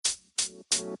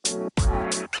All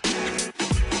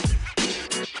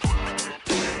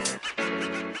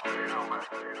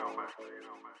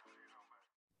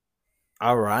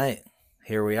right,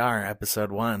 here we are,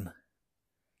 episode 1,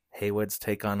 Haywood's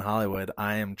Take on Hollywood.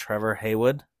 I am Trevor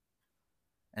Haywood,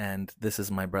 and this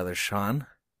is my brother Shawn.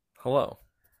 Hello.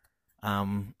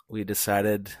 We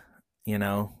decided,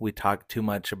 we talk too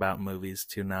much about movies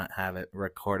to not have it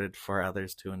recorded for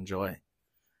others to enjoy.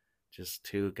 Just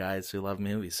two guys who love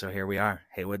movies, so here we are,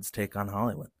 Haywood's Take on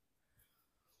Hollywood.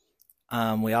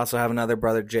 We also have another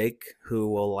brother, Jake, who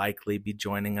will likely be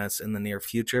joining us in the near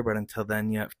future. But until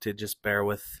then, you have to just bear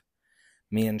with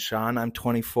me and Shawn. I'm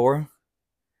 24.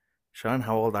 Shawn,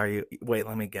 how old are you? Wait,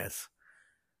 let me guess.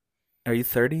 Are you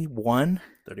 31?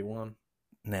 31.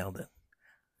 Nailed it.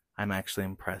 I'm actually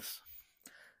impressed.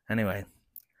 Anyway,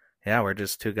 yeah, we're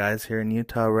just two guys here in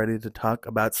Utah ready to talk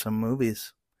about some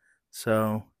movies.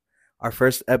 So our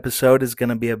first episode is going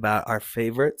to be about our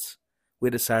favorites. We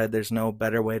decided there's no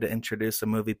better way to introduce a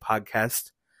movie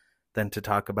podcast than to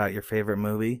talk about your favorite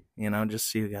movie,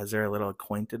 just so you guys are a little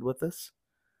acquainted with us.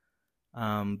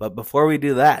 But before we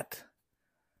do that,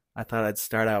 I thought I'd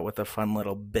start out with a fun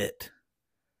little bit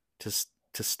to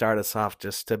start us off,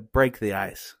 just to break the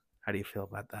ice. How do you feel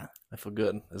about that? I feel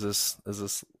good. Is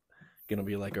this gonna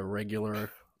be like a regular,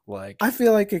 like? I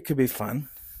feel like it could be fun.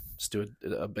 Just do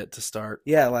a bit to start.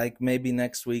 Yeah, like maybe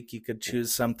next week you could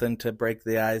choose something to break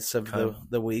the ice of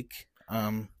the week.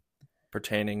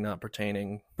 Pertaining, not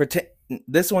pertaining.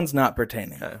 This one's not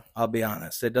pertaining. Okay. I'll be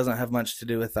honest. It doesn't have much to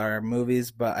do with our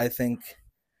movies, but I think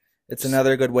it's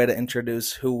another good way to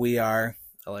introduce who we are.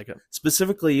 I like it.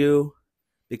 Specifically you,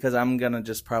 because I'm going to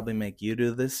just probably make you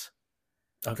do this.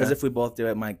 Because if we both do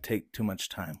it, it might take too much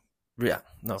time. Yeah.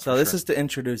 No. So this is to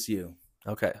introduce you.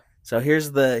 Okay. So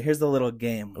here's the little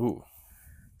game. Ooh.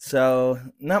 So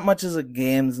not much as a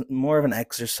game, more of an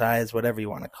exercise, whatever you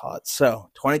want to call it.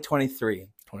 So 2023.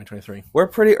 2023. We're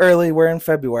pretty early. We're in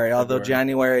February, although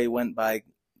January went by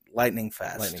lightning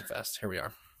fast. Lightning fast. Here we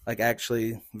are. Like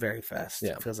actually very fast.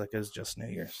 Yeah. It feels like it was just New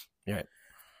Year's. You're right.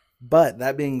 But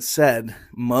that being said,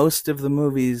 most of the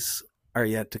movies are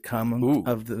yet to come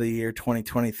of the year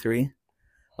 2023.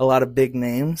 A lot of big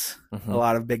names, a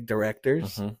lot of big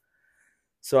directors. Mm-hmm.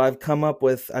 So I've come up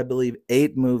with, I believe,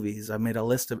 8 movies. I've made a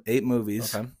list of 8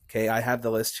 movies. Okay, I have the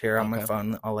list here on my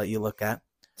phone. I'll let you look at.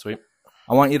 Sweet.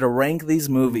 I want you to rank these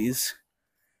movies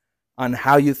on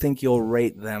how you think you'll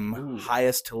rate them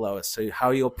highest to lowest. So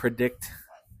how you'll predict,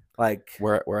 like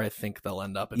where I think they'll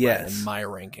end up in my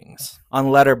rankings on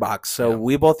Letterboxd. So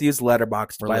we both use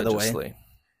Letterboxd, by the way.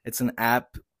 It's an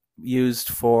app used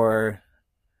for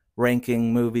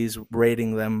ranking movies,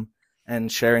 rating them,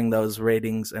 and sharing those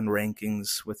ratings and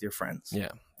rankings with your friends. Yeah.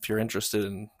 If you're interested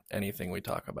in anything we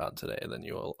talk about today, then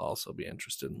you will also be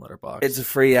interested in Letterboxd. It's a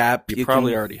free app. You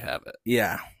probably already have it.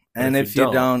 Yeah. But and if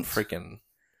you don't,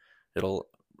 it'll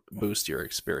boost your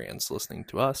experience listening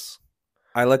to us.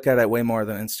 I look at it way more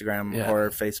than Instagram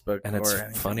or Facebook. And it's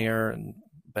funnier and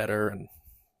better, and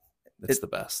it's the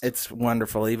best. It's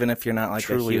wonderful. Even if you're not like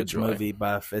Truly a huge movie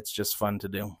buff, it's just fun to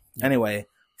do. Yeah. Anyway,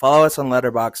 follow us on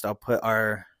Letterboxd. I'll put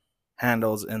our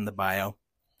handles in the bio.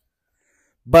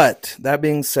 But that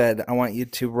being said, I want you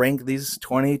to rank these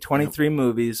 2023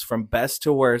 movies from best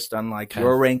to worst on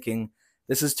your ranking.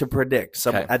 This is to predict.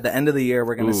 So at the end of the year,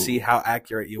 we're going to see how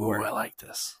accurate you were. I like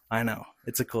this. I know.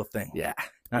 It's a cool thing. Yeah.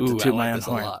 Not to toot my own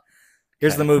horn.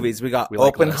 Here's the movies. We got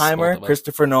Oppenheimer,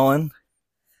 Christopher Nolan.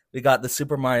 We got the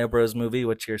Super Mario Bros. Movie,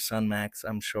 which your son Max,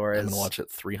 I'm sure, is. I'm going to watch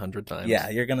it 300 times. Yeah,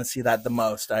 you're going to see that the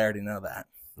most. I already know that.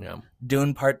 Yeah.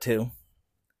 Dune Part 2.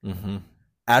 Mm-hmm.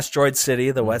 Asteroid City,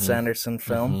 the Wes Anderson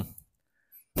film.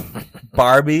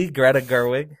 Barbie, Greta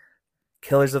Gerwig.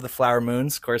 Killers of the Flower Moon,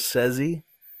 Scorsese.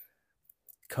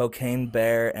 Cocaine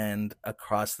Bear, and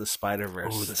Across the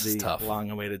Spider-Verse. Oh, this is tough.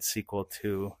 Long-awaited sequel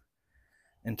to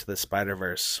Into the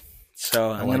Spider-Verse. So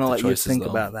I'm going to let you think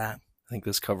about that. I think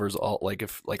this covers all,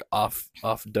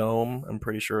 off dome. I'm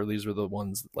pretty sure these were the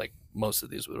ones, most of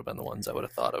these would have been the ones I would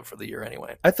have thought of for the year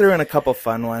anyway. I threw in a couple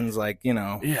fun ones,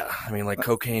 Yeah, I mean,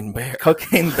 Cocaine Bear.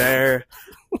 Cocaine Bear.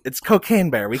 It's Cocaine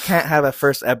Bear. We can't have a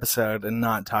first episode and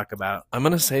not talk about. I'm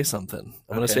going to say something.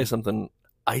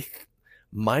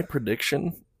 My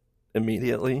prediction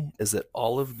immediately is that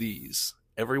all of these,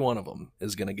 every one of them,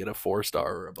 is going to get a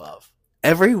 4-star or above.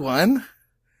 Every one?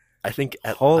 I think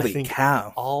Holy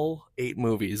cow. All 8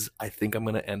 movies, I think I'm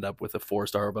going to end up with a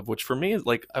 4-star above, which for me is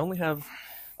I only have,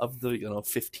 of the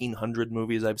 1,500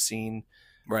 movies I've seen,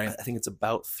 right? I think it's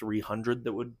about 300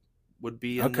 that would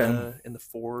be in the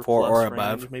 4 or range,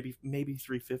 above, maybe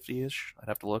 350-ish. I'd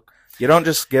have to look. You don't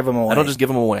just give them away. I don't just give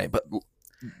them away, but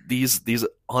these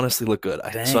honestly look good.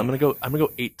 So I'm Dang. gonna go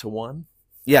 8-1.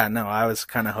 Yeah, no, I was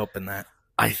kind of hoping that.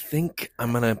 I think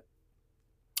I'm gonna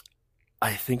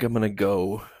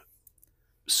go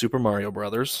Super Mario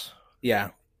Brothers Yeah.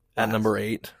 at number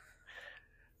 8.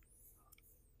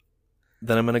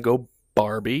 Then I'm gonna go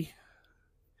Barbie.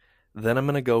 Then I'm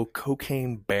gonna go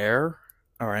Cocaine Bear.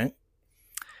 All right.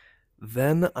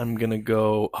 Then I'm gonna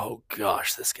go. Oh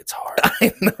gosh, this gets hard.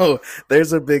 I know.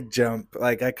 There's a big jump.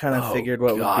 Like, I kind of Oh figured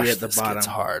what would be at the this bottom. gets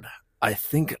hard. I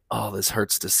think. Oh, this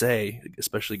hurts to say,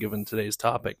 especially given today's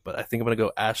topic. But I think I'm gonna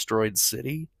go Asteroid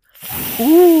City.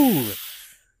 Ooh.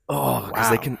 Oh,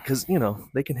 because Wow.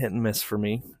 they can hit and miss for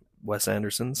me. Wes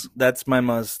Anderson's. That's my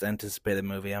most anticipated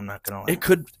movie. I'm not gonna lie. It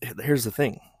could. Here's the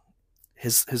thing.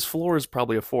 His floor is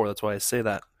probably a 4. That's why I say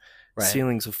that. Right.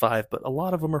 Ceiling's a 5, but a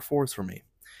lot of them are 4s for me.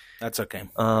 That's okay.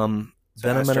 So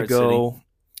then I'm gonna go. City.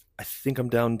 I think I'm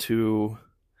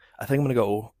gonna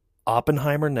go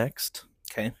Oppenheimer next.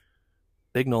 Okay.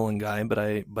 Big Nolan guy, but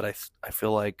I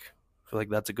feel like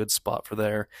that's a good spot for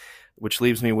there, which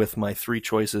leaves me with my 3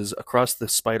 choices: Across the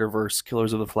Spider-Verse,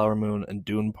 Killers of the Flower Moon, and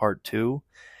Dune Part 2.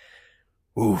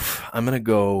 Oof, I'm gonna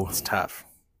go. It's tough.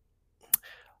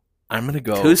 I'm gonna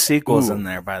go 2 sequels in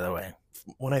there, by the way.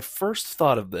 When I first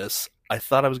thought of this, I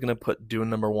thought I was gonna put Dune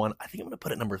number 1. I think I'm gonna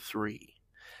put it number 3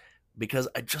 because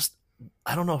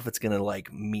I don't know if it's gonna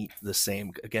like meet the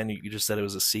same. Again, you just said it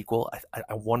was a sequel.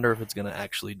 I wonder if it's gonna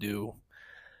actually do,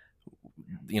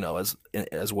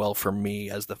 as well for me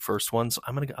as the first one. So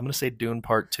I'm gonna say Dune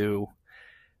Part 2.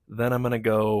 Then I'm gonna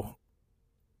go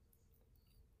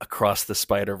Across the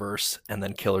Spider-Verse, and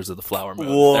then Killers of the Flower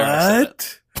Moon.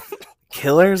 What?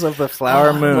 Killers of the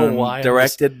Flower Moon,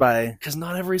 directed by... Because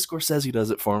not every Scorsese does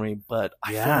it for me, but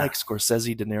I feel like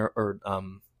Scorsese, De Niro, or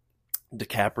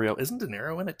DiCaprio. Isn't De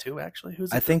Niro in it too, actually?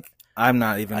 Who's it? I think... I'm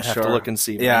not even I sure. have to look and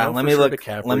see. Yeah, let me look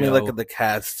at the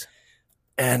cast.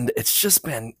 And it's just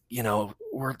been,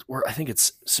 I think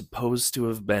it's supposed to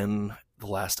have been the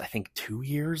last, I think, 2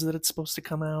 years that it's supposed to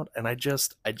come out. And I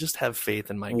just have faith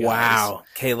in my guys. Wow.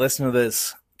 Okay, listen to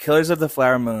this. Killers of the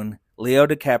Flower Moon, Leo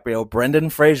DiCaprio,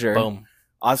 Brendan Fraser, boom,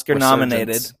 Oscar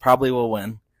nominated, probably will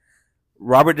win.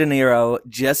 Robert De Niro,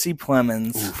 Jesse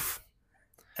Plemons, oof.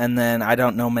 And then I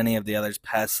don't know many of the others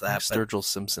past that. Sturgill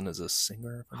Simpson is a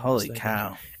singer. Holy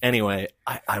cow. Anyway,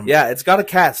 it's got a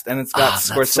cast, and it's got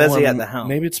Scorsese at the helm.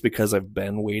 Maybe it's because I've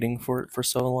been waiting for it for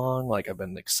so long. Like, I've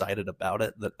been excited about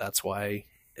it. That's why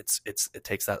it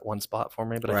takes that one spot for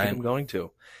me. But I think I'm going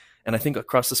to. And I think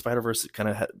Across the Spider-Verse, it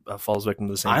kind of falls victim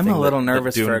to the same thing. I'm a little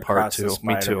nervous for Across the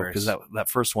Spider-Verse. Me too, because that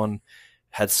first one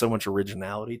had so much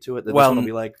originality to it that this one will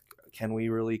be like, can we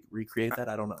really recreate that?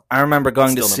 I don't know. I remember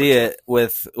going to see it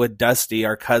with Dusty,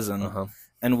 our cousin,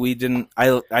 and we didn't.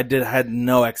 I had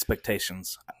no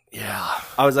expectations. Yeah,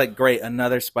 I was like, great,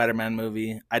 another Spider-Man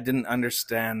movie. I didn't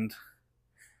understand.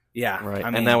 Yeah, right.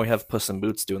 And now we have Puss in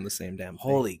Boots doing the same damn thing.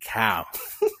 Holy cow!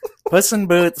 Puss in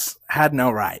Boots had no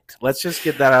right. Let's just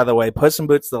get that out of the way. Puss in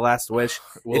Boots: The Last Wish.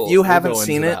 If you haven't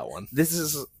seen it, this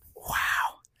is wow.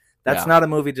 That's not a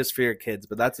movie just for your kids,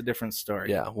 but that's a different story.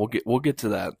 Yeah, we'll get to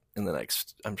that in the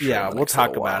next. I'm sure. Yeah, we'll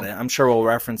talk about it. I'm sure we'll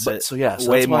reference it. So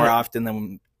way more often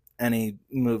than any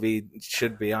movie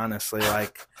should be. Honestly,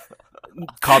 like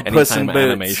called Puss in Boots.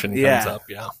 Animation comes up.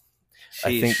 Yeah,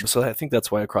 I think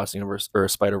that's why Across the Universe or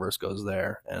Spider-Verse goes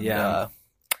there. And I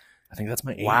think that's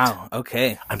my 8. Wow.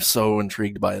 Okay. I'm so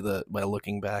intrigued by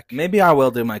looking back. Maybe I will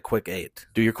do my quick 8.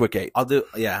 Do your quick 8. I'll do.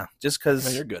 Yeah, just because.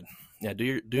 No, you're good. Yeah,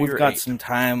 We've got 8. Some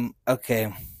time.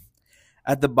 Okay.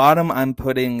 At the bottom, I'm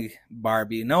putting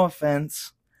Barbie. No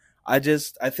offense. I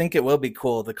think it will be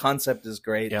cool. The concept is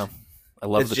great. Yeah. I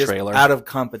love the trailer. Out of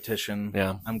competition.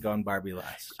 Yeah. I'm going Barbie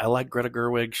last. I like Greta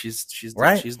Gerwig. She's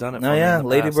right. She's done it. No, yeah,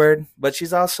 Lady Bird. But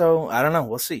she's also, I don't know.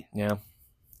 We'll see. Yeah.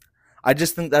 I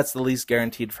just think that's the least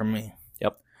guaranteed for me.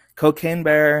 Yep. Cocaine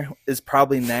Bear is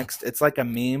probably next. It's like a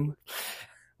meme.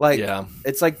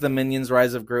 It's like the Minions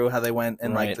Rise of Gru, how they went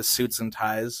in like the suits and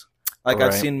ties. Like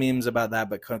I've seen memes about that,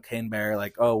 but Cocaine Bear,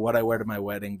 like, oh, what I wear to my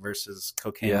wedding versus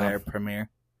Cocaine Bear premiere.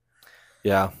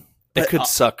 Yeah. It could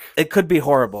suck. It could be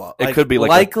horrible. It could be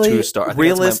likely, a 2-star.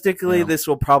 Realistically, this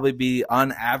will probably be,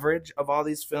 on average of all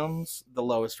these films, the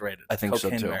lowest rated. I think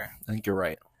Cocaine so, too. Bear. I think you're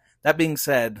right. That being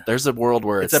said... There's a world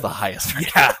where it's the highest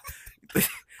rated. Yeah.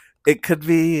 It could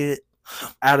be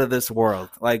out of this world.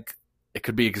 Like... It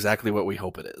could be exactly what we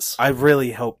hope it is. I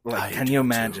really hope. Like, can you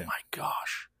imagine? Oh my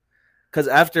gosh! Because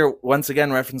after once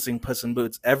again referencing Puss in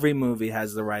Boots, every movie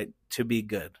has the right to be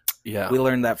good. Yeah, we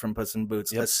learned that from Puss in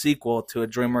Boots, a sequel to a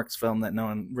DreamWorks film that no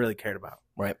one really cared about.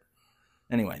 Right.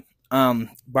 Anyway,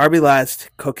 Barbie last,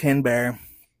 Cocaine Bear.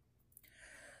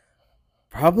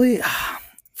 Probably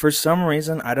For some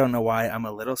reason, I don't know why, I'm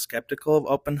a little skeptical of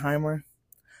Oppenheimer.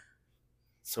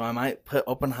 So I might put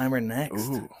Oppenheimer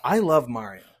next. Ooh. I love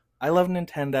Mario. I love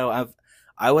Nintendo.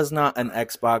 I was not an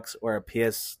Xbox or a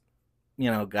PS,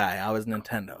 guy. I was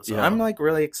Nintendo. So Yeah. I'm like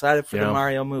really excited for the Yeah.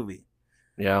 Mario movie.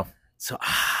 Yeah. So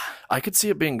I could see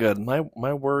it being good. My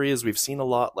worry is we've seen a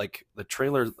lot, like the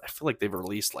trailer. I feel like they've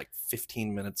released like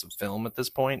 15 minutes of film at this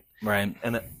point, right,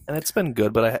 and it's been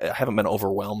good, but I haven't been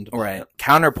overwhelmed by right. it.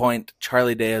 Counterpoint: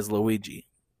 Charlie Day as Luigi.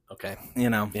 Okay.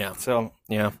 Yeah. So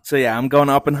Yeah. yeah, I'm going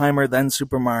Oppenheimer, then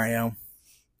Super Mario.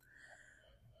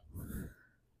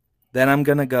 Then I'm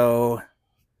gonna go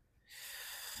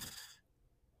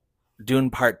Dune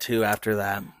Part 2 after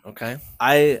that. Okay.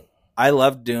 I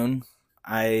loved Dune.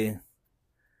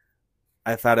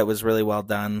 I thought it was really well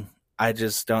done. I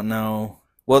just don't know.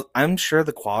 Well, I'm sure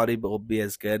the quality will be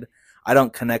as good. I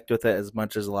don't connect with it as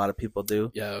much as a lot of people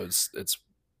do. Yeah, it's.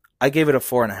 I gave it a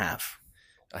 4.5.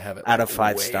 I have it out of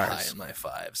 5 way stars. high in my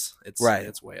 5s. It's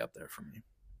way up there for me.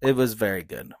 It was very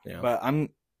good. Yeah. But I'm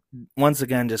once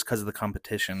again, just because of the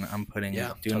competition, I'm putting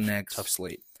Dune next. Tough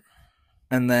slate.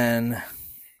 And then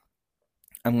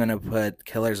I'm gonna put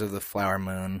Killers of the Flower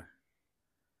Moon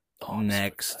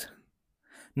next.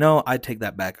 No, I take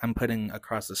that back. I'm putting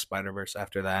Across the Spider-Verse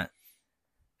after that.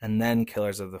 And then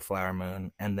Killers of the Flower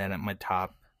Moon. And then at my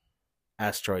top,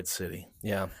 Asteroid City.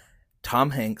 Yeah.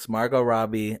 Tom Hanks, Margot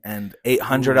Robbie, and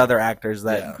 800 other actors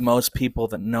that most people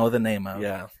that know the name of.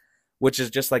 Yeah. Which is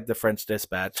just like The French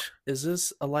Dispatch. Is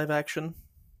this a live action?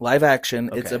 Live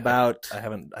action. Okay, it's about...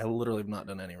 I literally have not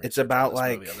done any research. It's about on this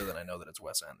like... movie other than I know that it's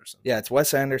Wes Anderson. Yeah, it's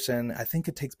Wes Anderson. I think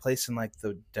it takes place in like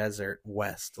the desert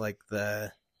west. Like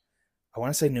I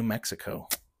want to say New Mexico.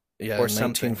 Yeah, or in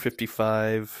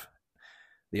 1955...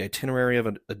 The itinerary of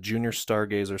a junior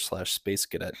stargazer / space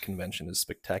cadet convention is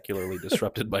spectacularly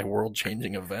disrupted by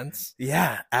world-changing events.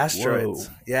 Yeah, asteroids.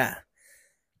 Whoa. Yeah.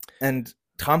 And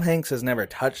Tom Hanks has never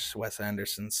touched Wes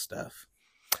Anderson's stuff.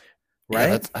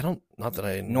 Right? Yeah, not that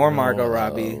I Nor know, Margot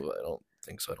Robbie. I don't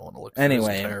think so. I don't want to look through his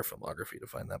entire filmography to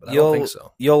find that, but I don't think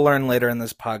so. You'll learn later in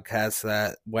this podcast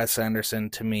that Wes Anderson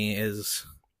to me is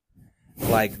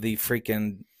like the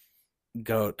freaking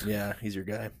GOAT. Yeah, he's your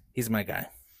guy. He's my guy.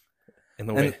 In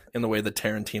the way that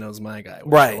Tarantino's my guy,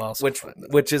 right?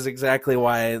 Which is exactly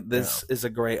why this is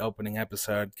a great opening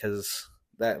episode, because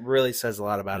that really says a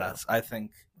lot about us. I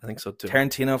think so too.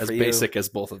 Tarantino, as for basic as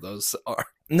both of those are.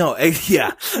 No,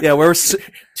 yeah, we're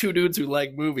two dudes who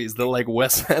like movies. They're like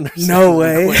Wes Anderson. No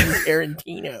way, Quentin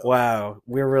Tarantino. Wow,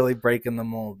 we're really breaking the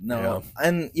mold. No,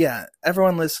 and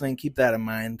everyone listening, keep that in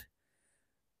mind.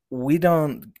 We're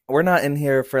not in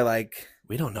here for like.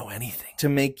 We don't know anything. To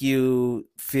make you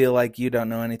feel like you don't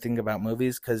know anything about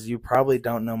movies, because you probably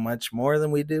don't know much more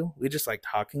than we do. We just like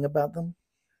talking about them.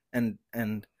 And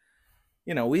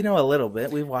we know a little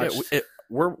bit. We've watched...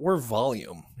 We're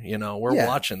volume, we're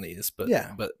watching these,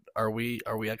 but are we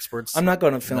experts? I'm not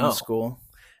going to film school.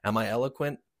 Am I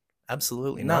eloquent?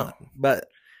 Absolutely no, not. But...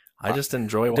 I just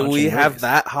enjoy watching Do we movies. have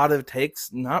that hot of takes?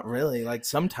 Not really. Like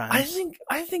sometimes.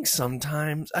 I think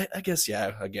sometimes. I guess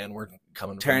again, we're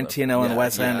coming Tarantino from and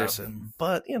Wes Anderson.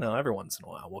 But every once in a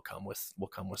while we'll come with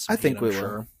some I think heat, we I'm will.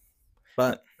 sure.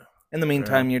 But in the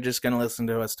meantime, you're just gonna listen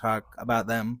to us talk about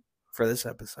them for this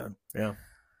episode. Yeah.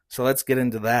 So let's get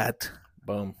into that.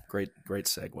 Boom. Great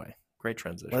segue. Great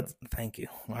transition. Thank you.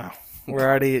 Wow. We're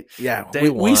already,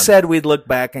 we said we'd look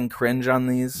back and cringe on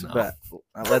these, but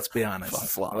let's be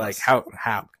honest. Like how,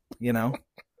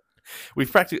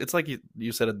 we've practically, it's like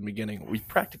you said at the beginning, we've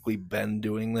practically been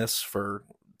doing this for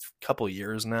a couple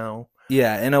years now.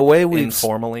 Yeah. In a way we've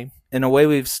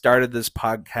started this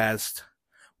podcast.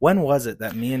 When was it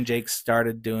that me and Jake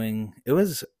started doing? It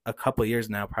was a couple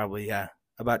years now, probably. Yeah.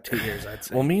 About 2 years, I'd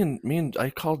say. Well, me and I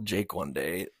called Jake one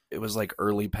day. It was like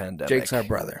early pandemic. Jake's our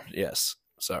brother. Yes.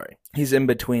 Sorry. He's in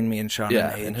between me and Shawn.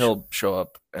 Yeah, and he'll show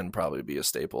up and probably be a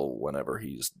staple whenever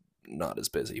he's not as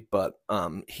busy. But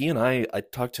he and I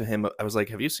talked to him. I was like,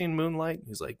 "Have you seen Moonlight?"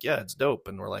 He's like, "Yeah, it's dope."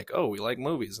 And we're like, "Oh, we like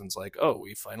movies." And it's like, "Oh,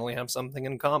 we finally have something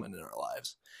in common in our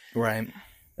lives." Right.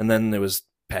 And then there was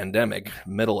pandemic,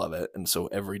 middle of it, and so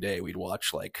every day we'd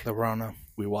watch like the Rona.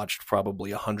 We watched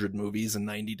probably 100 movies in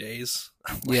 90 days.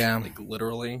 like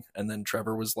literally. And then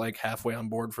Trevor was like halfway on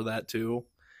board for that too.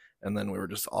 And then we were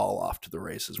just all off to the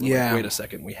races. We're like, wait a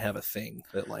second, we have a thing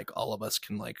that like all of us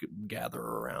can like gather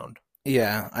around.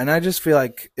 Yeah, and I just feel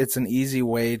like it's an easy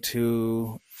way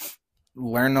to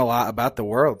learn a lot about the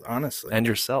world, honestly. And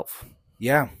yourself.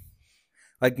 Yeah.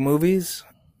 Like movies,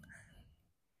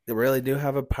 they really do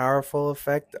have a powerful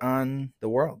effect on the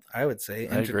world, I would say.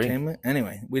 Entertainment.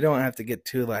 Anyway, we don't have to get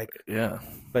too like... Yeah.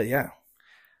 But yeah.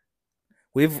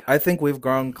 I think we've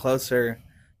grown closer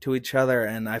to each other,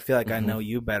 and I feel like I Mhm. know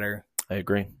you better I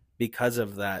agree. because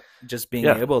of that. Just being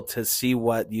Yeah. able to see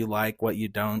what you like, what you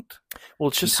don't. Well,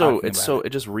 it's and just so talking it's about so it. it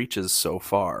just reaches so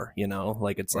far, you know.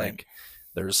 Like it's Right. like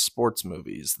there's sports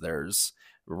movies, there's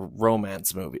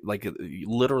romance movie, like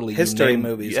literally History you name,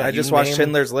 movies. Yeah, I you just watched name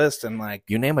Schindler's List and like,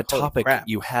 you name a holy topic crap.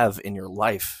 you have in your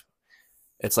life.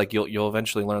 It's like you'll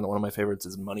eventually learn that one of my favorites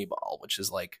is Moneyball, which is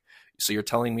like, so you're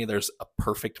telling me there's a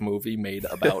perfect movie made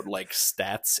about like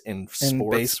stats in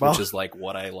sports, baseball? which is like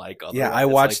what I like. Yeah, Otherwise. I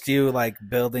It's watched like, you like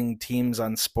building teams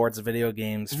on sports video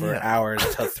games for Yeah. hours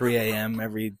till 3 a.m.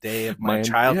 every day of my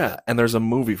childhood. Yeah, and there's a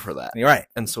movie for that. You're right.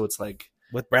 And so it's like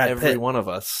With Brad every Pitt. one of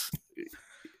us,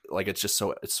 like it's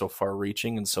so far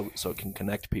reaching, and so it can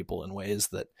connect people in ways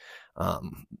that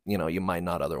you know, you might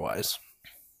not otherwise.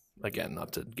 Again,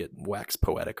 not to get wax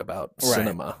poetic about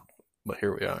cinema, but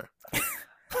here we are.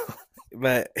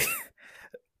 But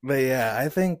yeah, I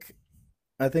think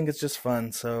it's just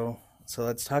fun. So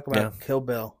let's talk about Kill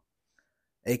Bill,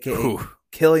 aka Ooh.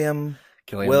 Killiam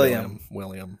William.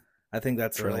 William. I think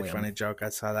that's a really William. funny joke. I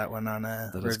saw that one on a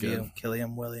That is review. good.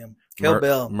 Killiam William. Kill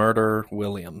Bill. Murder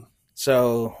William.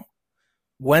 So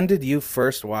when did you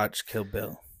first watch Kill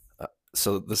Bill?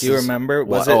 So this Do you remember?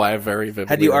 Was it? Oh, I very vividly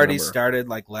Had you already remember. started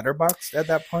like Letterboxd at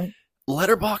that point?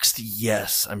 Letterboxd,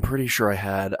 yes, I'm pretty sure I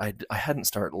had. I hadn't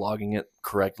started logging it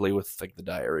correctly with like the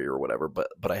diary or whatever, but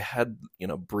I had, you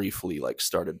know, briefly like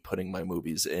started putting my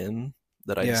movies in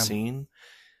that I'd seen.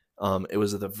 It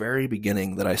was at the very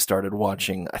beginning that I started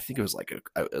watching. I think it was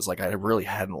like I really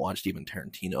hadn't watched even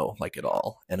Tarantino like at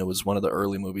all, and it was one of the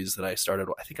early movies that I started.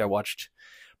 I think I watched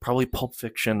probably Pulp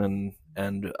Fiction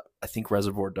and I think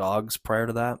Reservoir Dogs prior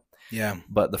to that. Yeah.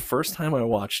 But the first time I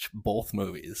watched both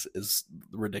movies is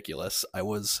ridiculous. I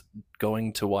was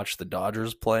going to watch the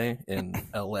Dodgers play in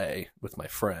LA with my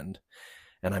friend,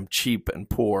 and I'm cheap and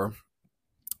poor.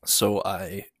 So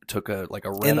I took a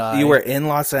red eye. You were in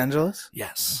Los Angeles?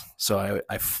 Yes. So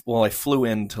I flew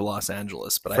into Los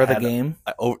Angeles, but for the game?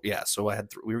 So I had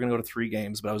we were going to go to 3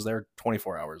 games, but I was there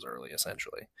 24 hours early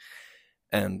essentially.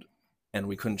 And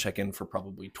we couldn't check in for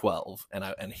probably 12,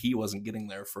 and he wasn't getting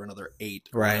there for another 8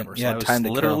 or right. whatever. So yeah, I was time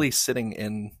to literally kill. sitting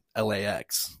in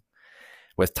LAX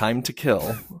with time to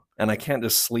kill, and I can't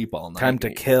just sleep all night. Time to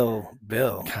kill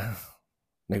Bill.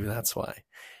 Maybe that's why.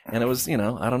 And it was, you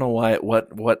know, I don't know why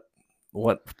what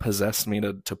possessed me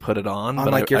to put it on. On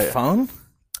but like your phone?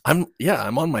 I'm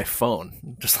on my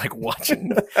phone, just like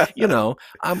watching. You know,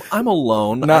 I'm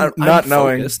alone, not I'm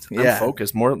knowing. Focused. Yeah. I'm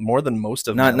focused more than most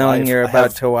of not my knowing life. you're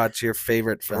about to watch your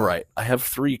favorite film. Right. I have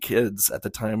 3 kids at the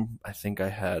time. I think I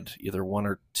had either 1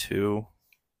 or 2.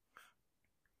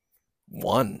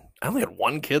 1. I only had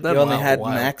 1 kid. You only had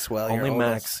Maxwell. Only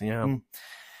Max. Yeah.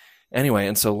 Anyway,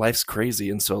 and so life's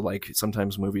crazy, and so like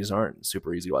sometimes movies aren't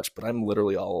super easy to watch. But I'm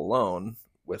literally all alone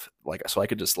with like, so I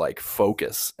could just like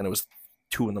focus, and it was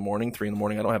 2 in the morning, 3 in the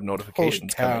morning. I don't have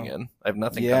notifications coming in. I have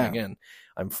nothing coming in.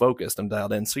 I'm focused. I'm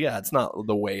dialed in. So yeah, it's not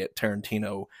the way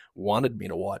Tarantino wanted me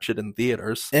to watch it in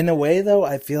theaters. In a way, though,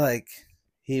 I feel like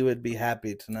he would be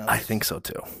happy to know. I think so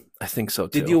too.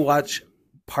 Did you watch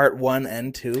part 1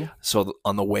 and 2? So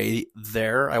on the way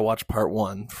there, I watched part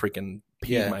 1, freaking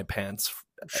peeing my pants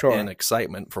in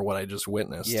excitement for what I just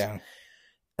witnessed. Yeah.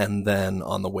 And then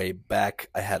on the way back,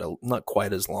 I had not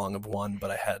quite as long of one, but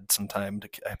I had some time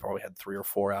I probably had 3 or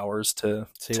 4 hours to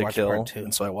kill. Part 2.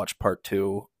 And so I watched part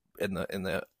 2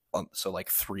 so like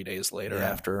 3 days later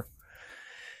after.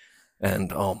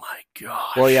 And oh my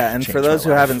gosh. Well, yeah. And for those who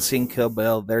haven't seen Kill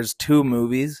Bill, there's 2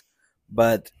 movies,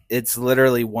 but it's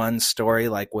literally one story,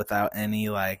 like without any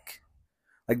like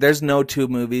there's no 2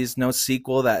 movies, no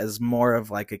sequel that is more of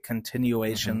like a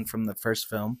continuation from the first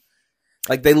film.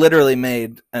 Like they literally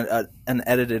made an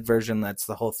edited version that's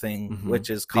the whole thing, which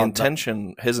is called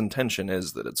his intention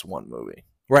is that it's one movie.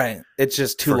 Right. It's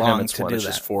just too long to do that. It's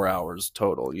just 4 hours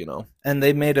total, you know. And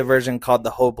they made a version called The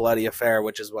Whole Bloody Affair,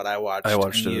 which is what I watched. I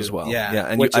watched it as well. Yeah. Yeah.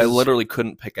 And I literally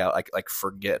couldn't pick out, like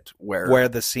forget where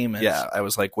the seam is. Yeah. I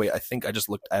was like, wait, I think I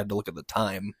had to look at the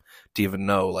time to even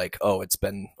know, like, oh, it's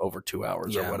been over 2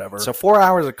 hours or whatever. So 4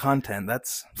 hours of content,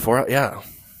 that's 4 yeah.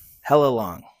 hella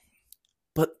long.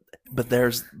 But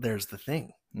there's the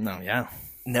thing. No, yeah.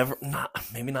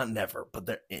 Maybe not never,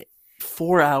 but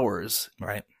 4 hours.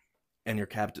 Right. And you're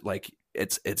captive, like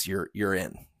you're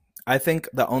in. I think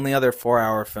the only other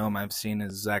 4-hour film I've seen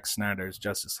is Zack Snyder's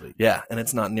Justice League. Yeah, and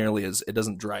it's not nearly it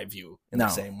doesn't drive you in the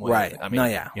same way. Right. I mean,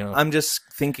 you know, I'm just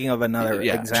thinking of another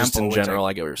example. Just in general,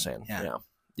 I get what you're saying.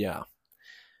 Yeah.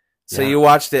 So you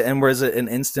watched it, and was it an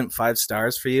instant 5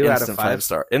 stars for you Instant out of 5?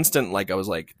 Star. Instant, like I was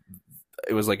like,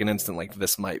 it was like an instant, like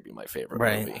this might be my favorite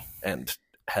movie, and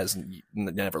has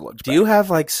never looked. Do you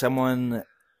have like someone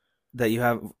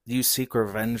you seek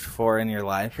revenge for in your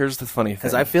life? Here's the funny thing.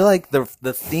 Because I feel like the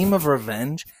theme of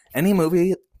revenge, any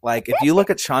movie, like if you look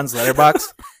at Sean's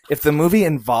Letterboxd, if the movie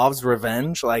involves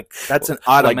revenge, like that's an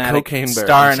automatic Cocaine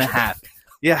star and a half.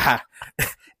 Yeah.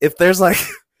 If there's like,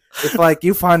 if like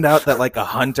you find out that like a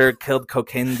hunter killed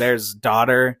Cocaine Bear's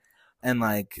daughter, and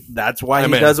like that's why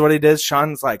he does what he does,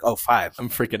 Sean's like, oh, 5. I'm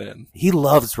freaking in. He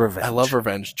loves revenge. I love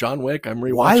revenge. John Wick. I'm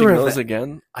rewatching those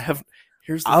again.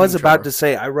 I was about to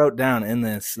say, I wrote down in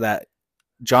this that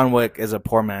John Wick is a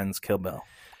poor man's Kill Bill.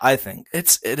 I think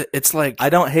it's like, I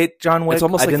don't hate John Wick. It's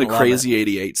almost like the Crazy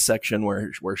 88 section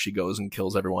where she goes and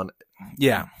kills everyone.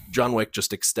 Yeah, John Wick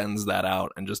just extends that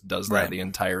out and just does that the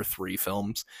entire 3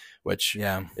 films, which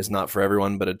is not for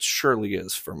everyone, but it surely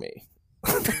is for me.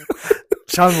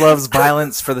 Sean loves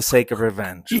violence for the sake of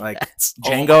revenge. Yes. Like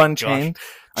Django Unchained,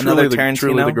 another Tarantino,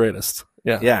 truly the greatest.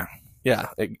 Yeah. Yeah,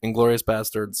 Inglourious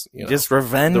Bastards. Just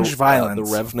revenge violence.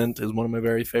 The Revenant is one of my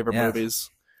very favorite movies.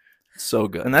 So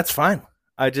good, and that's fine.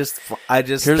 I just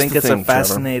think it's a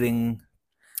fascinating. Trevor.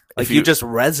 Like you just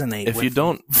resonate. If with you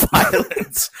don't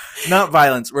violence, not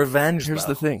violence, revenge. Here's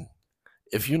the thing: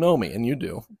 if you know me, and you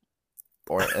do,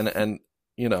 and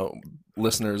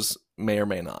listeners may or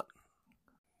may not.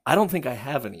 I don't think I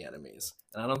have any enemies,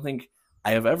 and I don't think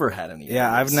I have ever had any enemies.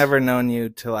 Yeah, I've never known you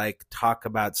to like talk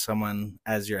about someone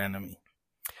as your enemy.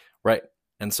 Right.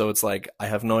 And so it's like I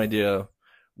have no idea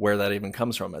where that even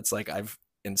comes from. It's like I've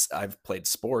played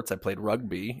sports, I played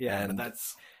rugby,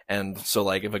 and so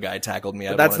like if a guy tackled me,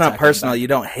 that's not personal. You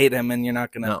don't hate him, and you're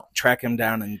not going to track him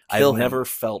down and kill him. I've never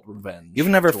felt revenge. You've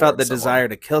never felt the desire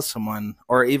to kill someone,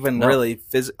 or even really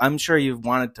I'm sure you've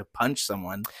wanted to punch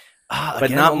someone. But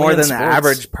again, not more than the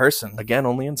average person. Again,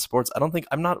 only in sports.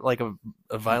 I'm not like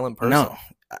a violent person. No,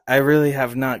 I really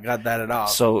have not got that at all.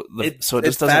 So it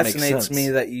just doesn't make sense. It fascinates me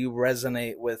that you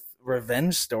resonate with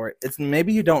revenge story. It's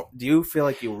maybe you don't. Do you feel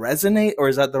like you resonate, or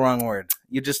is that the wrong word?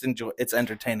 You just enjoy. It's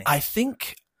entertaining. I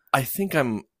think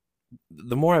I'm.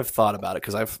 The more I've thought about it,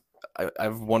 because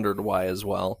I've wondered why as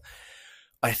well.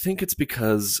 I think it's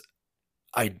because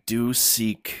I do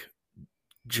seek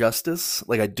justice.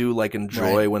 Like I do like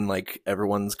enjoy when like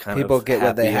everyone's kind people of get happy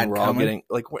what they had and we're all coming. getting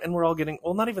like, and we're all getting,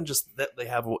 well, not even just that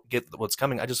they get what's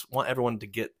coming. I just want everyone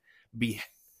to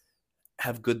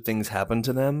have good things happen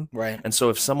to them. Right. And so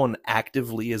if someone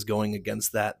actively is going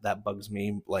against that bugs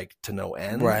me like to no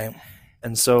end. Right.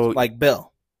 And so like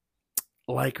Bill.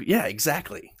 Like, yeah,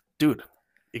 exactly. Dude,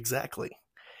 exactly.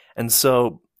 And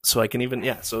so I can even,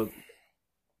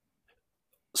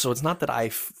 so it's not that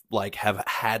I have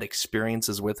had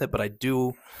experiences with it, but I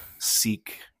do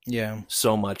seek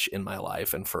so much in my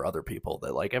life and for other people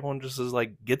that like everyone just is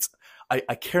like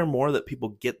I care more that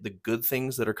people get the good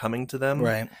things that are coming to them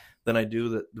than I do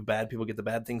that the bad people get the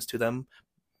bad things to them.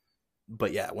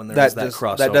 But yeah, when there's that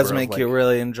crossover, that does make you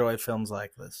really enjoy films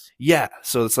like this. Yeah,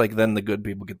 so it's like then the good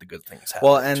people get the good things happen.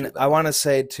 Well, and I want to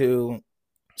say too,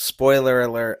 spoiler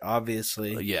alert,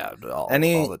 obviously.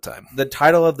 All the time. The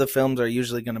title of the films are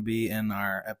usually going to be in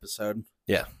our episode.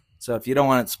 Yeah. So if you don't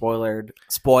want it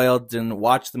spoiled, then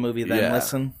watch the movie, then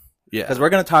listen. Yeah. Because we're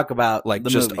going to talk about like the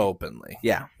just movie. Openly.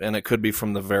 Yeah. And it could be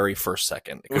from the very first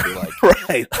second. It could be like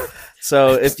right.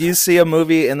 So if you see a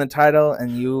movie in the title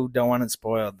and you don't want it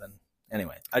spoiled, then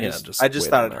anyway, I just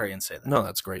thought I'd hurry and say that. No,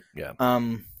 that's great. Yeah.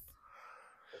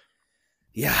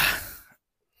 Yeah.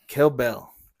 Kill Bill.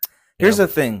 Here's the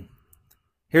thing.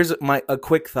 Here's a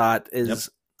quick thought is,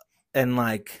 and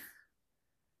like,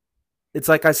 it's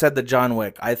like I said, the John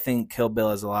Wick. I think Kill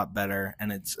Bill is a lot better,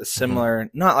 and it's a similar,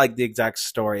 not like the exact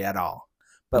story at all,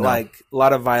 but like a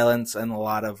lot of violence and a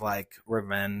lot of like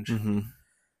revenge,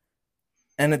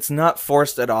 and it's not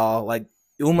forced at all. Like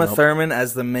Uma Thurman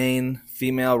as the main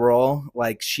female role,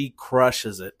 like she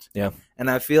crushes it. Yeah,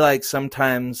 and I feel like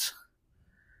sometimes,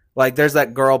 like there's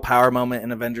that girl power moment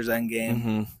in Avengers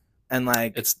Endgame. And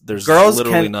like there's girls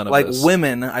literally can, none of like this.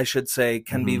 Women, I should say,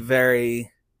 can be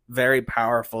very, very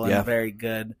powerful and very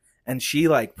good. And she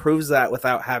like proves that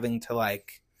without having to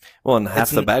like. Well, and half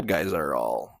the bad guys are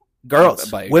all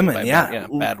girls, women,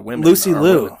 bad women. Lucy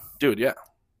Liu, women. Dude, yeah,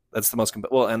 that's the most.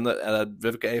 Well, and the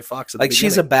Vivica A. Fox. Like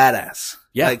she's a badass.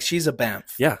 Yeah, like she's a bamf.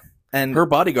 Yeah. And her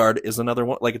bodyguard is another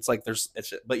one. Like it's like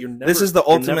but you're never. This is the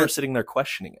ultimate. You're never sitting there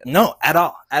questioning it. No, at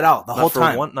all. The whole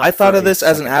time. I thought of this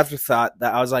as an afterthought.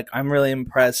 That I was like, I'm really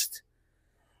impressed.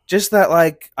 Just that,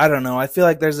 like, I don't know. I feel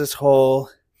like there's this whole.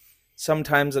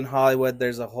 Sometimes in Hollywood,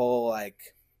 there's a whole like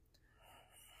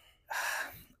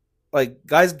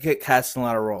guys get cast in a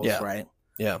lot of roles, right?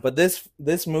 Yeah. But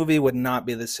this movie would not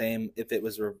be the same if it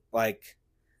was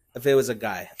if it was a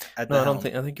guy. I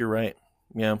think you're right.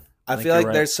 Yeah. I feel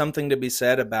like there's something to be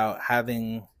said about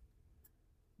having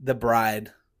the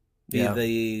bride be Yeah.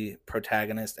 the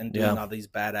protagonist and doing all these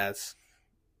badass,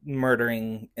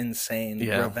 murdering, insane,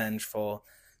 revengeful.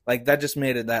 Like, that just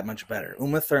made it that much better.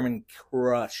 Uma Thurman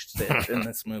crushed it in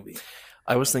this movie.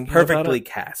 I was thinking perfectly about it.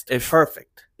 cast. If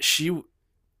Perfect. She,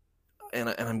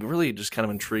 and I'm really just kind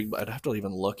of intrigued, but I'd have to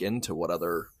even look into what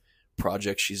other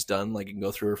projects she's done, like, and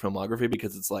go through her filmography,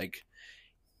 because it's like,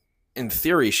 in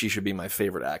theory, she should be my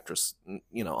favorite actress,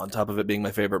 you know, on top of it being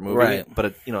my favorite movie. Right.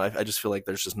 But, you know, I just feel like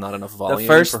there's just not enough volume. The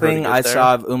first for her to thing get I there.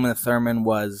 saw of Uma Thurman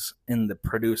was in The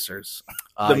Producers,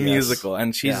 the musical.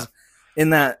 And she's in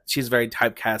that, she's very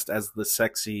typecast as the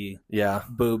sexy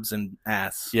boobs and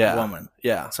ass woman.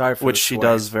 Yeah. Sorry for which she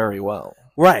does very well.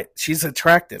 Right. She's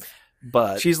attractive.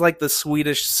 But she's like the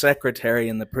Swedish secretary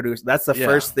in The Producer. That's the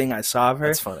first thing I saw of her.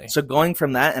 That's funny. So going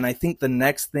from that, and I think the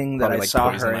next thing that probably I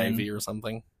saw Poison her Ivy in, or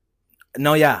something.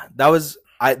 No, yeah, that was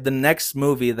the next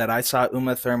movie that I saw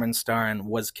Uma Thurman star in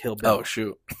was Kill Bill. Oh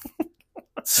shoot!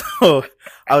 So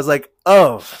I was like,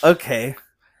 oh, okay.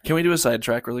 Can we do a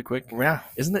sidetrack really quick? Yeah.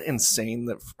 Isn't it insane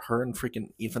that her and freaking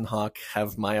Ethan Hawke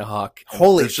have Maya Hawke?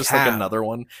 Holy There's just cow. like another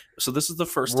one. So this is the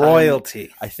first time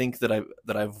royalty. I think that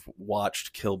I've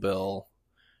watched Kill Bill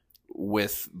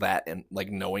with that, and like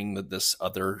knowing that this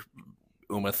other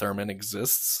Uma Thurman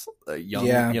exists,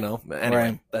 young, you know.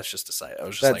 Anyway, that's just a side. I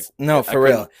was just like, no, for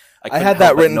real. I had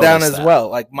that written down as well.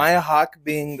 Like Maya Hawke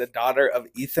being the daughter of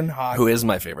Ethan Hawke, who is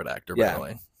my favorite actor, by the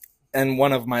way, and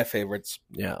one of my favorites.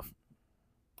 Yeah,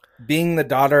 being the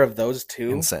daughter of those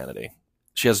two, insanity.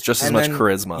 She has just as much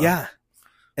charisma. Yeah.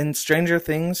 In Stranger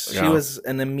Things, she was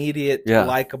an immediate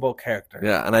likable character.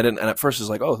 Yeah, and at first it was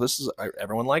like, oh, this is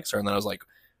everyone likes her, and then I was like,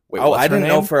 wait, I didn't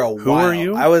know for a while. Who are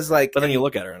you? I was like, but then you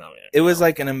look at her and it was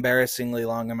like an embarrassingly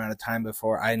long amount of time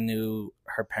before I knew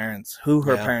her parents, who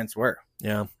her parents were.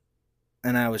 Yeah,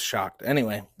 and I was shocked.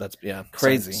 Anyway, that's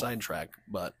crazy sidetrack.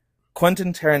 But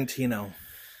Quentin Tarantino.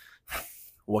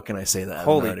 What can I say that?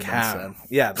 Holy cow!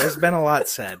 Yeah, there's been a lot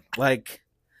said. Like,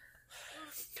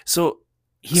 so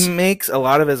he makes a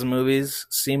lot of his movies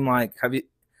seem like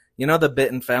you know the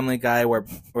bit in Family Guy where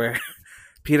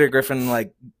Peter Griffin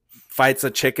like fights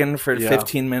a chicken for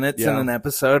 15 minutes in an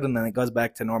episode and then it goes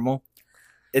back to normal.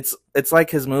 It's like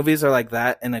his movies are like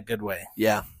that in a good way.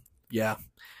 Yeah.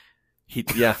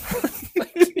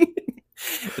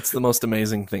 It's the most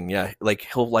amazing thing. Yeah. Like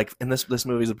he'll like in this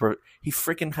movie's he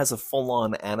freaking has a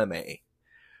full-on anime.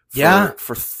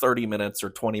 For 30 minutes or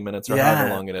 20 minutes or however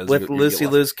long it is. With Lucy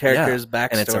Liu's character's backstory.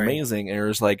 And it's amazing. And you're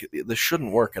just like, this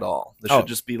shouldn't work at all. This should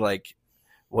just be like,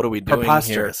 what are we doing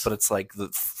here? But it's like the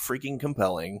freaking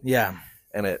compelling. Yeah.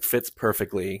 And it fits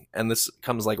perfectly. And this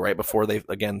comes like right before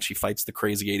she fights the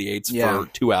crazy 88s for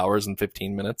 2 hours and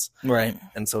 15 minutes. Right.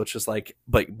 And so it's just like,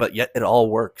 but yet it all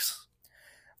works.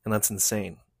 And that's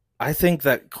insane. I think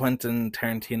that Quentin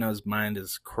Tarantino's mind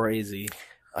is crazy.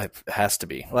 It has to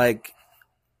be. Like,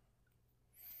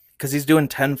 because he's doing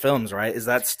 10 films, right? Is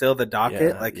that still the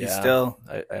docket? He's still...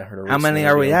 I heard how many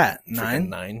are we at? 9?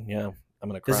 9, yeah. I'm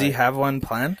going to cry. Does he have one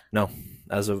planned? No.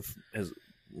 As of his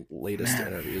latest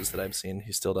interviews that I've seen,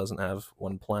 he still doesn't have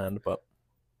one planned, but...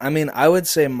 I mean, I would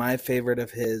say my favorite of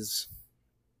his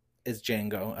is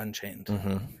Django Unchained.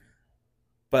 Mm-hmm.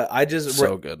 But I just...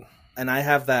 So good. And I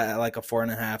have that at like a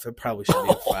 4.5. It probably should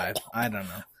be a 5. I don't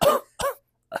know.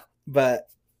 But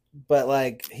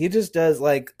like, he just does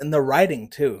like... And the writing,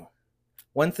 too.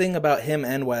 One thing about him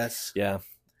and Wes... Yeah.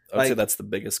 I would say that's the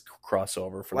biggest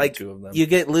crossover for the two of them. You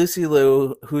get Lucy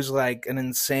Liu, who's like an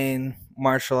insane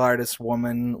martial artist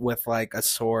woman with like a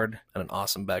sword. And an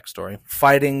awesome backstory.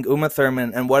 Fighting Uma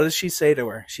Thurman. And what does she say to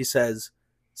her? She says,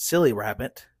 "Silly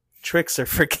rabbit, tricks are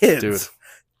for kids." Dude.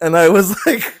 And I was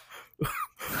like,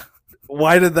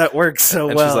 why did that work so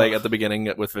well? She's like, at the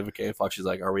beginning with Vivica Fox, she's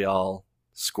like, are we all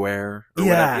square? Or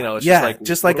whatever? You know, it's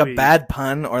just like a bad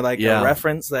pun or like a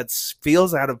reference that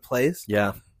feels out of place.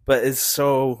 Yeah. But it's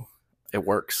so... It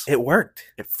works. It worked.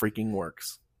 It freaking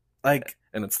works. Like...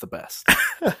 And it's the best.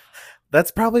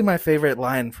 That's probably my favorite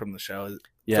line from the show.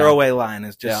 Throwaway line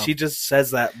is just... She just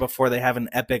says that before they have an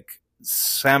epic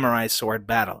samurai sword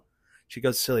battle. She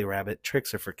goes, "Silly rabbit,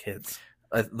 tricks are for kids."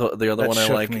 The other one I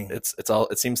like, me.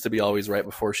 it seems to be always right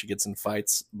before she gets in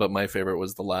fights, but my favorite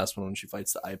was the last one when she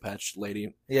fights the eye patch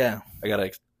lady. Yeah. I got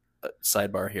a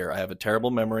sidebar here. I have a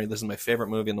terrible memory. This is my favorite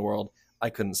movie in the world. I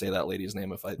couldn't say that lady's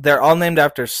name if I... They're all named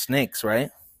after snakes,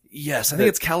 right? Yes, I think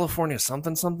it's California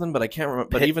something, but I can't remember.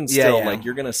 But even still, like,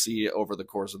 you're going to see over the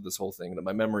course of this whole thing that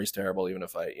my memory's terrible, even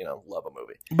if I, love a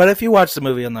movie. But if you watch the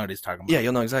movie, you'll know what he's talking about. Yeah,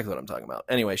 you'll know exactly what I'm talking about.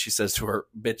 Anyway, she says to her,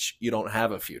 "Bitch, you don't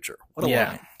have a future." What a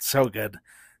line. So good.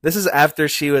 This is after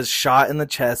she was shot in the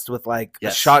chest with, like,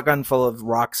 a shotgun full of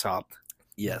rock salt.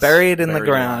 Yes. Buried in the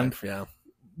ground. Alive.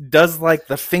 Yeah. does like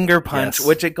the finger punch, Yes.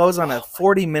 which it goes on a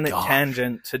 40-minute gosh.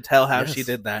 tangent to tell how Yes. she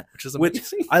did that. Which is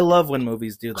amazing. I love when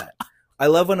movies do that. I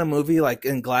love when a movie like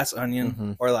in Glass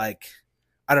Onion or like,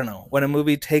 I don't know, when a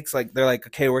movie takes like, they're like,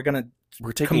 okay, we're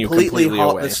taking completely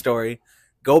halt away. the story,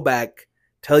 go back,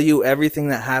 tell you everything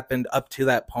that happened up to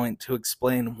that point to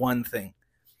explain one thing.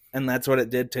 And that's what it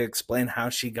did to explain how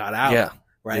she got out. Yeah.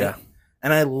 Right. Yeah.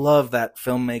 And I love that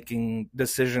filmmaking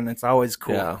decision. It's always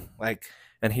cool. Yeah. Like,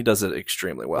 and he does it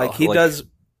extremely well. Like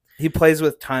he plays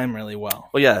with time really well.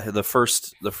 Well, yeah, the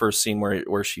first scene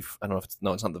where she, I don't know if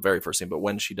it's not the very first scene, but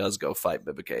when she does go fight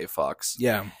Vivica A. Fox,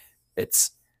 yeah,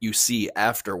 it's you see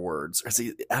afterwards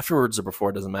or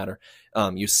before, it doesn't matter.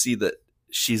 You see that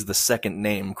she's the second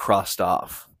name crossed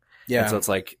off. Yeah, and so it's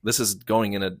like this is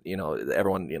going in a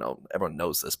everyone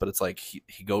knows this, but it's like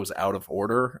he goes out of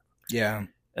order. Yeah,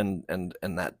 and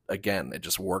that again, it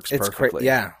just works it's perfectly.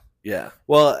 Yeah.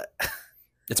 Well,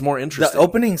 it's more interesting. The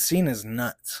opening scene is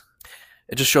nuts.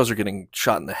 It just shows her getting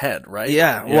shot in the head, right?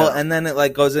 Yeah. Well, and then it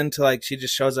like goes into like she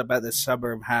just shows up at this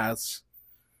suburb house.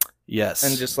 Yes.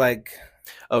 And just like,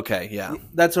 okay, yeah.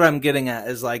 That's what I'm getting at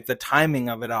is like the timing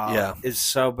of it all is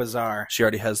so bizarre. She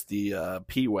already has the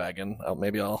P wagon. Oh,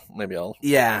 maybe I'll.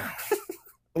 Yeah.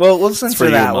 Well, we'll censor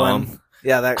that Mom. one.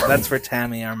 Yeah, that's for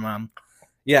Tammy, our mom.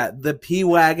 Yeah, the P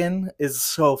wagon is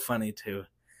so funny too.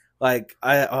 Like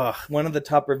one of the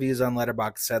top reviews on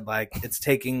Letterboxd said like it's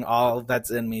taking all that's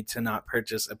in me to not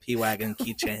purchase a P wagon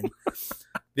keychain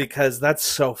because that's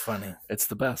so funny. It's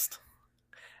the best.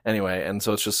 Anyway, and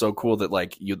so it's just so cool that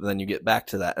like you get back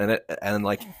to that and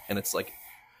it's like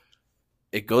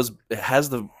it has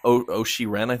the Oshi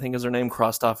Ren, I think is her name,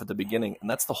 crossed off at the beginning, and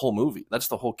that's the whole movie. That's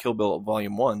the whole Kill Bill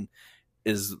Volume 1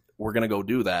 is we're gonna go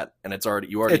do that, and it's already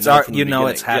it's happened.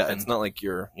 Yeah, it's not like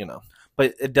you're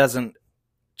but it doesn't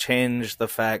change the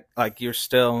fact like you're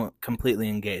still completely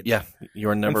engaged. Yeah,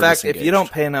 you're never. In fact, disengaged. if you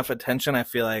don't pay enough attention, I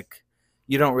feel like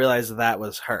you don't realize that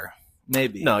was her.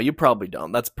 Maybe. No, you probably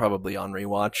don't. That's probably on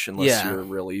rewatch unless you're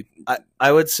really.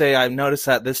 I would say I noticed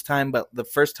that this time, but the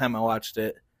first time I watched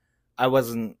it, I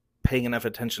wasn't paying enough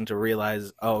attention to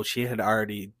realize. Oh, she had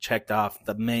already checked off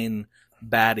the main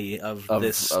baddie of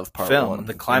this part film, one.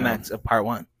 The climax of part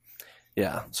 1.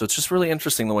 Yeah, so it's just really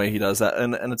interesting the way he does that,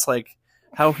 and it's like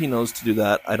how he knows to do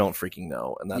that. I don't freaking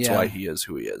know, and that's why he is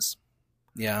who he is.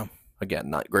 Yeah. Again,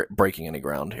 not breaking any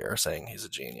ground here, saying he's a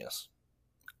genius.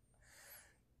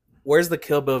 Where's the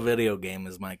Kill Bill video game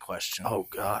is my question. Oh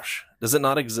gosh, does it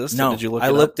not exist? No, did you look? I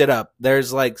looked it up.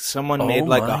 There's like someone made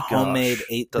like a homemade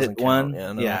 8-bit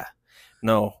one. Yeah,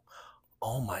 no.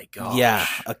 Oh my gosh. Yeah,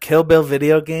 a Kill Bill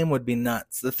video game would be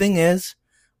nuts. The thing is,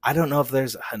 I don't know if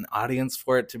there's an audience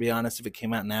for it. To be honest, if it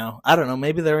came out now, I don't know.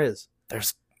 Maybe there is.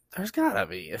 There's gotta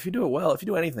be. If you do it well, if you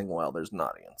do anything well, there's an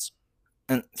audience.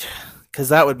 And because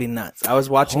that would be nuts. I was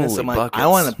watching this. I'm like, buckets. I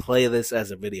want to play this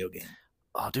as a video game.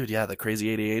 Oh, dude, yeah, the Crazy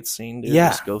 88 scene, dude. Yeah.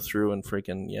 Just go through and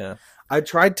freaking, I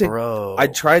tried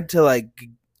to like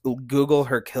Google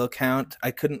her kill count.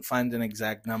 I couldn't find an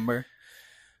exact number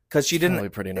because she didn't. Probably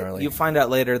pretty gnarly. You find out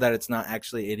later that it's not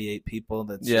actually 88 people.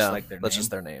 That's just like their name. That's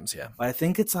just their names, yeah. But I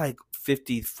think it's like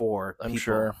 54 I'm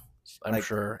people. I'm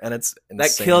sure. And it's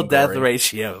that kill-death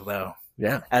ratio, though.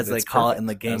 Yeah. As they call it in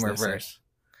the game reverse.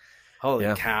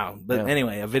 Holy cow. But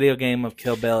anyway, a video game of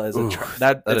Kill Bill is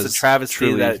that is a travesty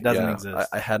truly, that it doesn't exist.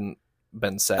 I hadn't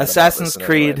been sad Assassin's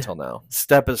Creed until now.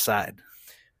 Step aside.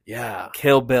 Yeah.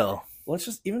 Kill Bill. Let's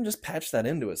just patch that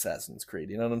into Assassin's Creed.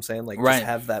 You know what I'm saying? Like just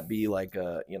have that be like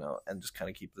and just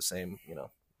kind of keep the same,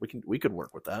 we could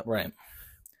work with that. Right.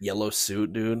 Yellow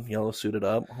suit, dude. Yellow suited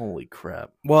up. Holy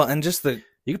crap. Well, and just you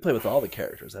could play with all the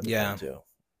characters. That'd be fun too.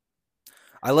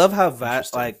 I love how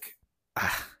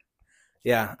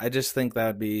I just think that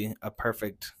would be a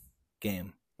perfect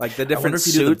game. Like the different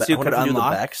suits you could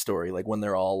unlock. The backstory, like when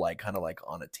they're all like kind of like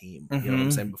on a team. You know what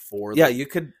I'm saying? Before, you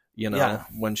could.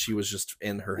 When she was just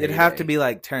in her. It'd have to be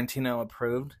like Tarantino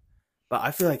approved, but I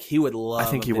feel like he would love. I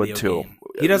think he would too.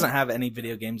 He doesn't have any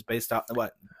video games based off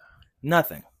what?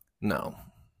 Nothing. No.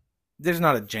 There's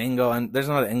not a Django and there's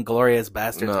not an Inglourious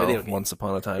Basterds video game. Once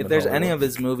Upon a Time. If there's any of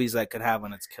his movies that could have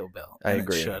one, it's Kill Bill. I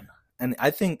agree. It should. And I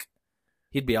think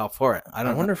he'd be all for it.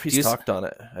 I wonder if he's talked on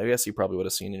it. I guess you probably would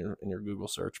have seen in your Google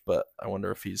search, but I wonder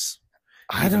if he's.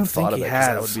 I don't think he has.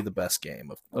 That would be the best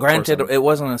game. Granted, it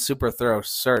wasn't a super thorough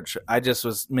search. I just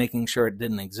was making sure it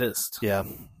didn't exist. Yeah.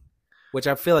 Which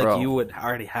I feel like you would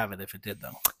already have it if it did,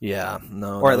 though. Yeah.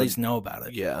 No. Or at least know about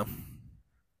it. Yeah.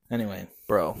 Anyway.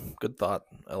 Bro, good thought.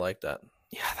 I like that.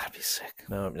 Yeah, that'd be sick.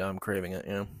 No, I'm craving it.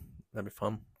 Yeah, that'd be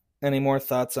fun. Any more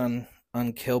thoughts on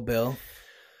Kill Bill?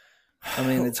 I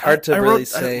mean, it's hard to really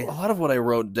say. A lot of what I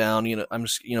wrote down, I'm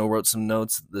just, wrote some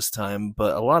notes this time,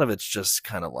 but a lot of it's just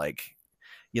kind of like,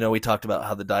 we talked about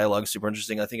how the dialogue's super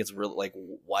interesting. I think it's really like,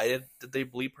 why did they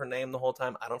bleep her name the whole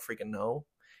time? I don't freaking know.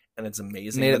 And it's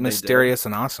amazing. Made it mysterious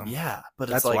and awesome. Yeah, but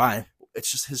that's it's like, why.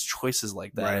 It's just his choices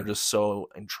like that are just so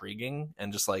intriguing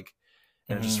and just like,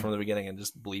 and just from the beginning and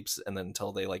just bleeps and then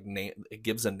until they like it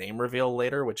gives a name reveal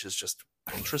later, which is just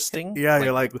interesting. Yeah,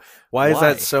 you're like, why is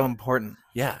that so important?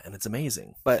 Yeah, and it's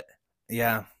amazing. But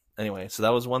yeah. Anyway, so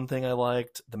that was one thing I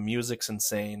liked. The music's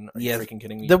insane. Are you freaking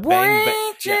kidding me? The bang,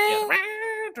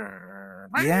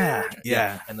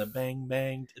 yeah. And the bang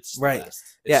bang. It's right.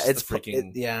 The best. It's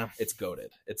freaking It's goated.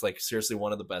 It's like seriously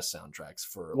one of the best soundtracks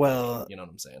for. Well, you know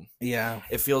what I'm saying? Yeah.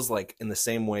 It feels like in the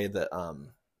same way that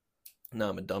No,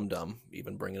 I'm a dum-dum,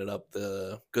 even bringing it up,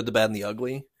 the Good, the Bad, and the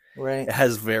Ugly. Right. It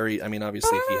has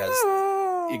obviously he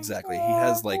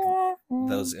has like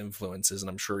those influences, and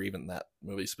I'm sure even that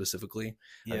movie specifically,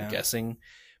 I'm guessing,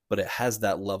 but it has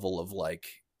that level of like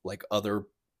other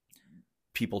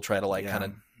people try to like kind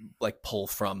of like pull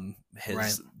from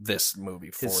this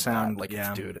movie for his sound,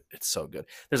 dude, it's so good.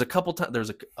 There's a couple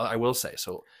times, I will say,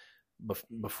 so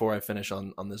before I finish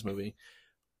on this movie,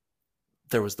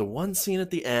 there was the one scene at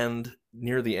the end,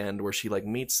 near the end, where she like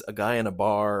meets a guy in a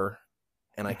bar,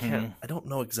 and I don't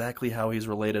know exactly how he's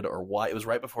related or why. It was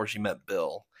right before she met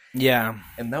Bill. Yeah.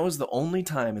 And that was the only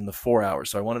time in the 4 hours.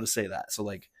 So I wanted to say that. So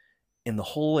like in the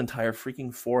whole entire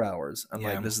freaking 4 hours, I'm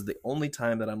like, this is the only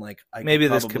time that I'm like, maybe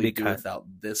this could be cut without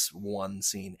this one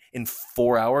scene in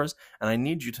 4 hours. And I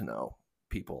need you to know,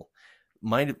 people,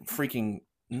 my freaking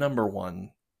number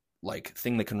one like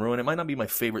thing that can ruin it might not be my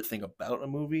favorite thing about a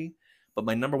movie, but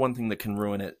my number one thing that can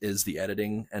ruin it is the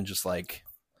editing and just like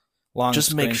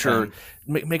make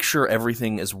sure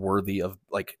everything is worthy of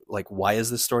like why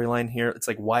is this storyline here? It's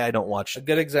like why I don't watch a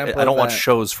good example. I don't watch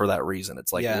shows for that reason.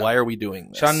 It's like why are we doing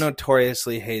this? Shawn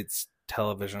notoriously hates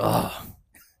television.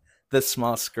 The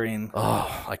small screen.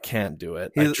 I can't do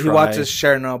it. He watches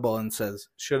Chernobyl and says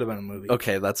should have been a movie.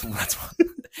 Okay, that's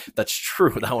that's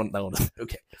true. That one.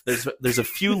 Okay, there's a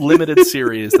few limited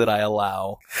series that I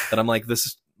allow that I'm like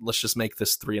this. Let's just make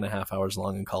this 3.5 hours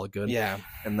long and call it good. Yeah.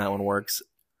 And that one works.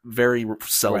 Very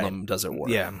seldom does it work.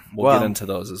 Yeah. We'll get into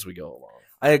those as we go along.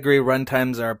 I agree.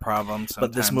 Runtimes are a problem sometimes.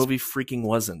 But this movie freaking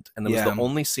wasn't. And it was the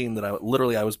only scene that I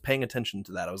was paying attention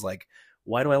to that. I was like,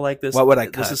 why do I like this? What would I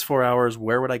cut? This is 4 hours.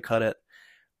 Where would I cut it?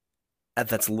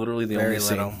 That's literally the only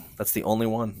scene. That's the only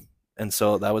one. And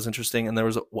so that was interesting. And there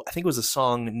was, I think it was a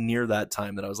song near that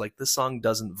time that I was like, this song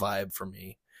doesn't vibe for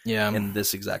me. Yeah. In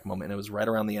this exact moment. And it was right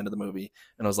around the end of the movie.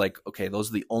 And I was like, okay, those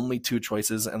are the only two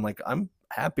choices. And like, I'm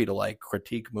happy to like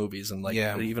critique movies and like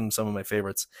even some of my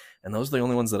favorites. And those are the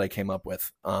only ones that I came up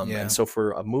with. And so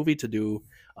for a movie to do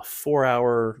a 4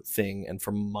 hour thing and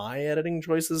for my editing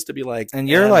choices to be like, and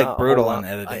you're like brutal on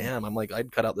editing. I am. I'm like,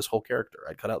 I'd cut out this whole character.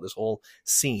 I'd cut out this whole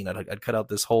scene. I'd cut out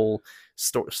this whole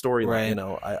storyline. Right. You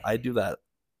know, I do that.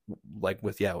 Like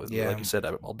with like you said,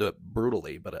 I'll do it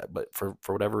brutally, but for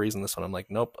whatever reason, this one I'm like,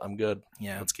 nope, I'm good.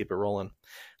 Yeah, let's keep it rolling.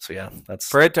 So yeah, that's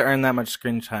for it to earn that much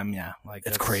screen time. Yeah, like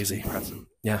it's crazy. Impressive.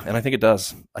 Yeah, and I think it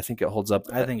does. I think it holds up.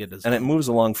 I think it does, and it moves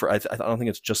along for. I don't think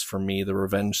it's just for me, the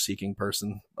revenge-seeking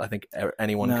person. I think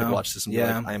anyone could watch this and be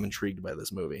like, I am intrigued by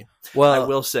this movie. Well, I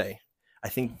will say, I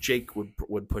think Jake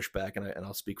would push back, and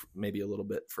I'll speak maybe a little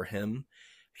bit for him.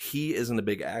 He isn't a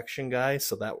big action guy,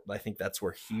 so that I think that's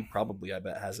where he probably, I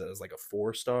bet, has it as like a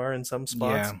 4-star in some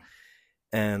spots. Yeah.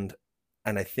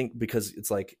 And I think because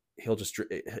it's like he'll just,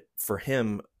 for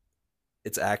him,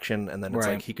 it's action, and then it's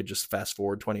like he could just fast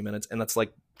forward 20 minutes, and that's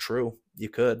like true. You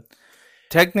could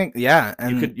and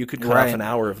you could cut off an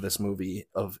hour of this movie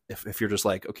of if you're just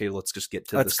like, okay, let's just get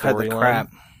to the storyline.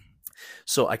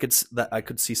 So I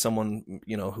could see someone,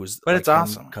 you know, who's but like, it's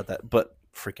awesome cut that, but.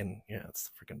 Freaking it's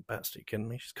the freaking best. Are you kidding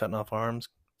me? She's cutting off arms,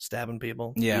 stabbing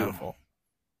people. Yeah, beautiful.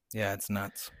 Yeah, it's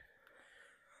nuts.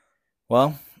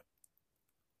 Well,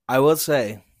 I will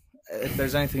say, if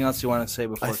there's anything else you want to say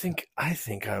before, I think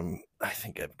I'm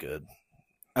good.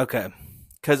 Okay,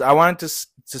 because I wanted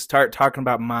to start talking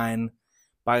about mine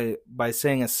by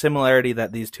saying a similarity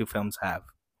that these two films have.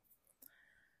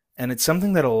 And it's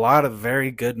something that a lot of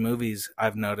very good movies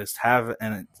I've noticed have,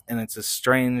 and it's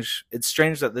strange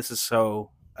that this is so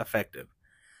effective.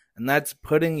 And that's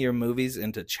putting your movies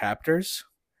into chapters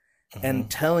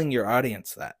and telling your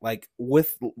audience that, like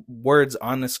with words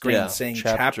on the screen saying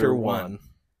chapter 1.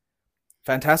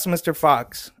 Fantastic Mr.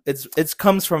 Fox. It's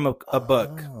comes from a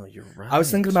book. Oh, you're right. I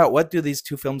was thinking about what do these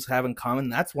two films have in common?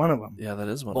 That's one of them. Yeah, that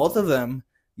is one. Both of them.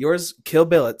 Yours, Kill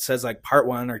Bill, it says like part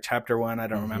 1 or chapter 1. I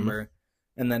don't remember.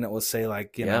 and then it will say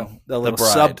like a The little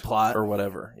bride subplot or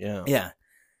whatever. Yeah. Yeah,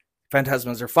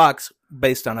 Phantasm Mr. Fox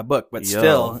based on a book, but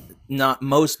still, not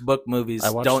most book movies. I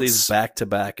watched these back to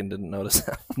back and didn't notice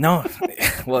that. No,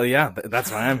 well, yeah,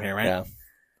 that's why I'm here, right? Yeah.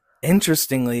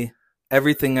 Interestingly,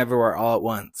 Everything Everywhere All at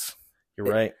Once. You're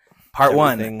right. Part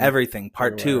 1, Everything.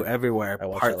 Part Everywhere. 2, Everywhere. I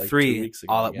watched Part that, like, 2 3, weeks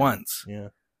ago All at again. Once. Yeah.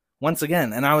 Once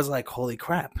again, and I was like, holy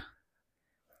crap.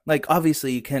 Like,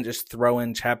 obviously, you can't just throw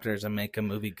in chapters and make a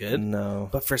movie good. No.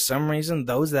 But for some reason,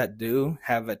 those that do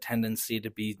have a tendency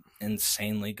to be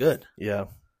insanely good. Yeah.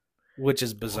 Which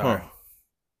is bizarre. Huh.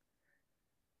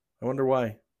 I wonder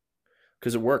why.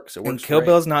 Because it works. It works. And Kill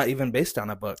Bill's not even based on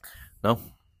a book. No.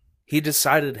 He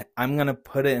decided, I'm going to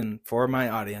put in for my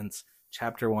audience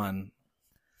chapter 1.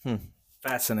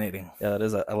 Fascinating. Yeah, that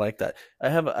is. I like that. I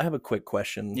have a quick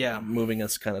question. Yeah. Moving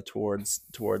us kind of towards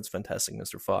Fantastic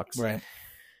Mr. Fox. Right.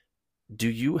 Do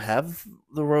you have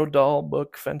the Roald Dahl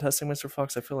book, Fantastic Mr.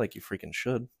 Fox? I feel like you freaking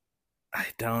should. I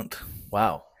don't.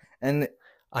 Wow. And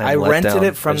I rented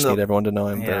it from I just need everyone to know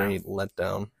I'm very let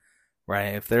down.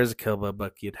 Right. If there's a Kill Bill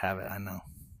book, you'd have it. I know.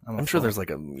 I'm sure there's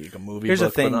like a movie. Here's book,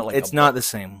 the thing. but not like it's not the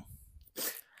same.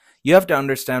 You have to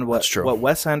understand what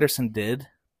Wes Anderson did.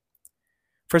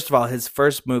 First of all, his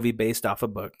first movie based off a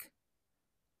book.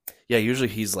 Yeah, usually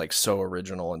he's like so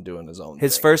original and doing his own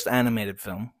His thing. first animated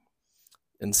film.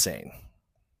 Insane.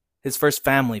 His first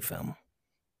family film.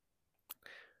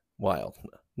 Wild.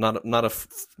 Not a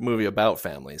movie about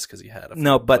families because he had a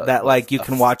no, but that like you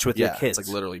can watch with your kids. It's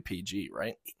like literally PG,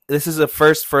 right? This is a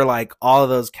first for like all of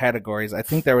those categories. I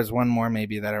think there was one more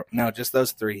maybe that are no, just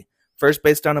those 3. First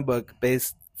based on a book,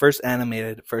 first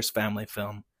animated, first family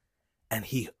film, and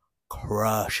he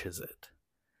crushes it.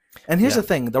 And here's the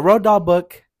thing: the Roald Dahl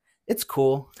book, it's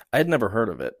cool. I had never heard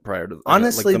of it prior to.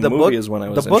 Honestly, like, the movie is when I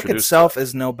was the book introduced itself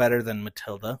is no better than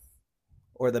Matilda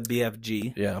or the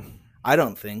BFG. Yeah, I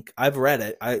don't think I've read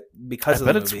it. Because of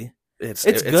the movie. It's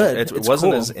good. It it's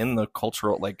wasn't cool. as in the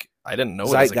cultural, like I didn't know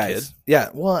Zeitgeist. it as a kid. Yeah,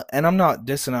 well, and I'm not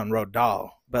dissing on Roald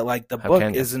Dahl, but like the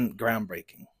book isn't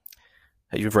groundbreaking.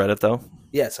 You've read it though?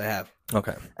 Yes, I have.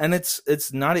 Okay, and it's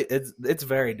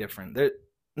very different. They're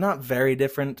not very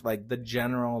different. Like the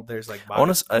general, there's like I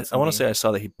want to say I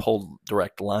saw that he pulled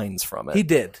direct lines from it. He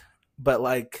did, but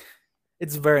like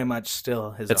it's very much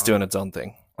still his. It's doing its own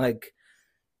thing. Like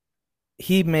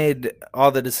he made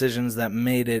all the decisions that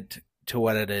made it to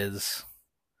what it is,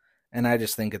 and I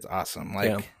just think it's awesome.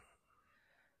 Like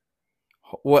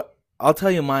what I'll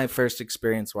tell you, my first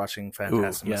experience watching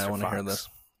Fantastic Mr. I want to hear this.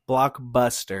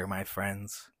 Blockbuster, my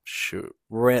friends. Shoot.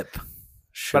 Rip.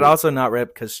 But also not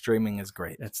rip because streaming is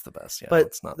great. It's the best, yeah. But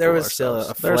it's not there was still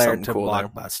a flair to cool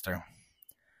Blockbuster. There.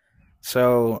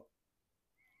 So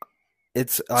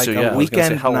it's like a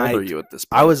weekend how night. Old are you at this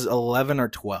point? I was 11 or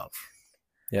 12.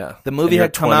 Yeah. The movie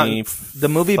had come out. The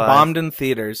movie bombed in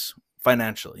theaters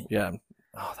financially. Yeah.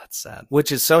 Oh, that's sad.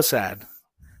 Which is so sad.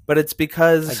 But it's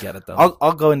because I get it though.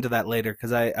 I'll go into that later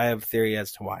because I have a theory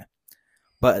as to why.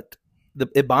 But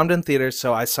it bombed in theaters,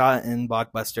 so I saw it in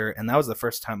Blockbuster, and that was the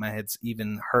first time I had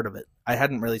even heard of it. I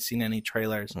hadn't really seen any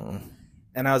trailers.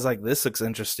 And I was like, this looks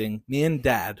interesting. Me and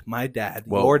my dad,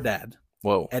 your dad,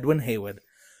 Edwin Haywood,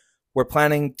 were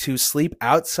planning to sleep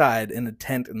outside in a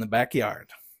tent in the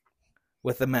backyard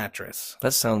with a mattress.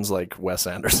 That sounds like Wes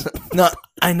Andersen. No,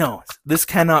 I know. This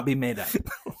cannot be made up.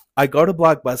 I go to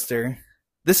Blockbuster.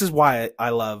 This is why I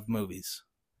love movies.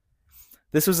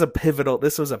 This was a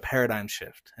paradigm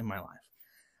shift in my life.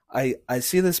 I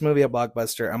see this movie at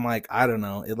Blockbuster. I'm like, I don't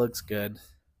know. It looks good.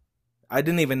 I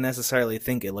didn't even necessarily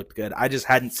think it looked good. I just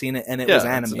hadn't seen it, and it was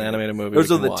animated. It's an animated movie.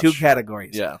 Those are the 2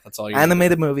 categories. Yeah, that's all you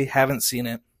animated movie, haven't seen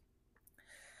it.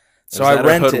 So I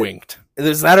rented Hoodwinked.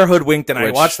 There's that or Hoodwinked, and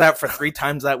I watched that for 3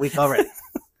 times that week already.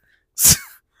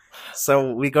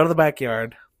 So we go to the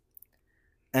backyard,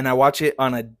 and I watch it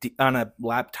on a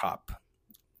laptop.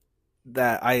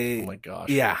 Oh my gosh!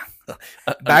 Yeah,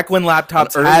 back when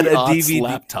laptops had a DVD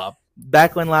laptop.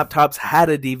 Back when laptops had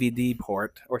a DVD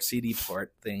port or CD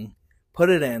port thing, put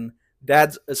it in.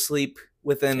 Dad's asleep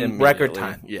within record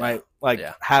time. Yeah. Right,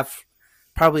 half,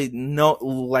 probably no,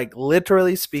 like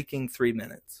literally speaking, 3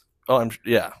 minutes. Oh,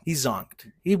 He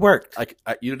zonked. He worked.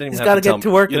 You didn't even. He's got to get to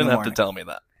work. You didn't have to tell me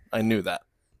that. I knew that.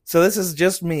 So this is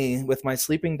just me with my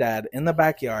sleeping dad in the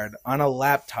backyard on a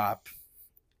laptop,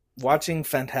 watching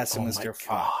Fantastic Mr.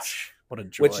 Fox. What a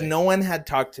joy. Which no one had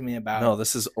talked to me about. No,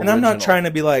 this is original. And I'm not trying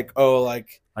to be like,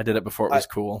 I did it before it was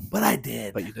cool. But I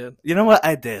did. But you did. You know what?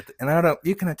 I did. And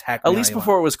you can attack me. At least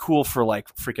before it was cool for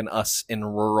like freaking us in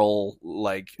rural,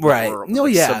 like, right.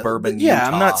 Suburban Utah. Yeah,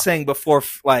 I'm not saying before,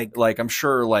 like I'm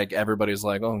sure like everybody's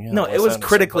like, oh yeah. No, it was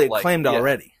critically acclaimed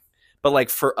already. But like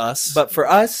for us, But for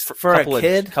us, for a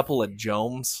kid, couple of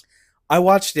Jones, I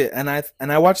watched it and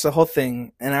I watched the whole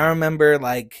thing, and I remember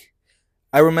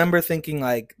thinking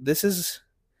like,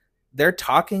 they're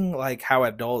talking like how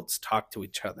adults talk to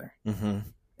each other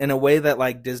in a way that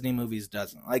like Disney movies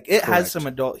doesn't. Like it has some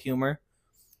adult humor,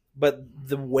 but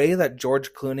the way that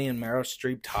George Clooney and Meryl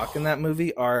Streep talk in that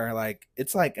movie are like,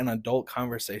 it's like an adult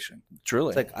conversation. Truly.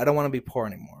 It's like, I don't want to be poor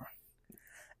anymore.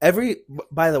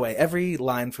 By the way, every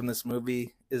line from this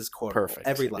movie is quotable. Perfect.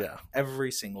 Every line. Yeah.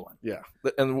 Every single one. Yeah.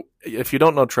 And if you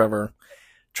don't know Trevor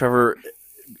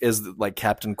is like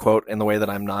Captain Quote in the way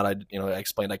that I'm not. I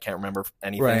explained I can't remember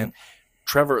anything. Right.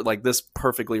 Trevor, like this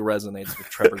perfectly resonates with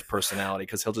Trevor's personality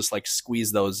because he'll just like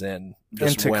squeeze those in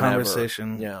just into whenever.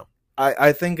 Conversation. Yeah.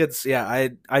 I think it's, I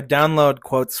download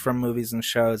quotes from movies and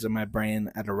shows in my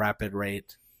brain at a rapid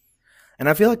rate. And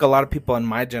I feel like a lot of people in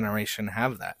my generation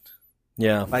have that.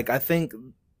 Yeah. Like, I think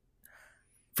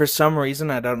for some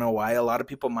reason, I don't know why, a lot of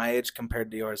people my age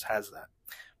compared to yours has that.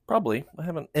 Probably. I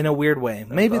haven't. In a weird way.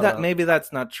 Maybe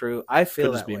that's not true. I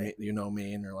feel that way. Me,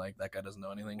 me, and you're like, that guy doesn't know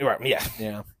anything. Right. Yeah.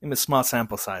 Yeah. In a small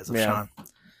sample size of Shawn.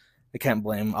 I can't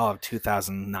blame all of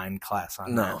 2009 class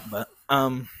on that.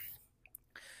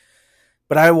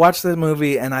 But I watched the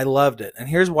movie and I loved it. And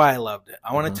here's why I loved it.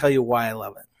 I want to tell you why I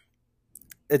love it.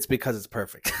 It's because it's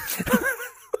perfect.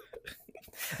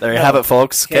 There you have it,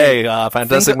 folks. Okay,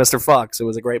 Fantastic Mr. Fox. It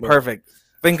was a great movie. Perfect.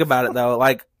 Think about it, though.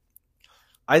 Like,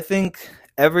 I think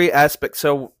every aspect.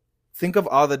 So think of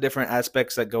all the different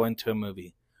aspects that go into a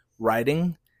movie.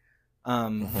 Writing,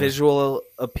 visual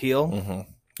appeal.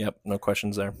 Yep, no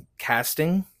questions there.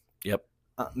 Casting. Yep.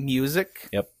 Music.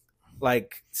 Yep.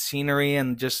 Like scenery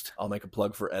and just... I'll make a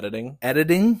plug for editing.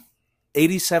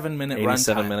 87-minute runtime.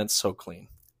 87 minutes, so clean.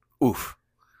 Oof.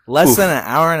 Less than an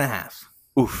hour and a half.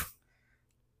 Oof.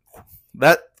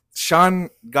 That Shawn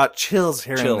got chills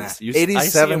hearing that.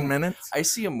 87 minutes. I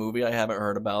see a movie I haven't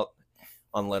heard about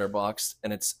on Letterboxd,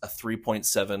 and it's a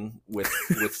 3.7 with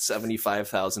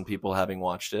 75,000 people having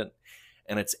watched it,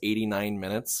 and it's 89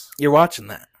 minutes. You're watching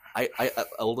that.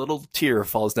 A little tear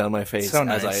falls down my face so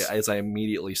nice. as I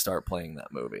immediately start playing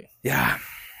that movie. Yeah.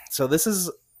 So this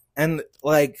is, and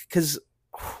like, because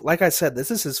like I said,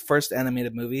 this is his first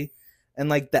animated movie. And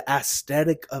like the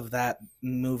aesthetic of that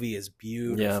movie is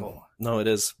beautiful. Yeah. No, it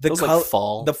is. It feels like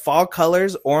fall. The fall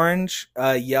colors, orange,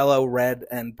 yellow, red,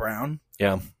 and brown.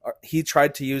 Yeah. He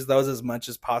tried to use those as much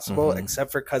as possible,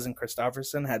 except for Cousin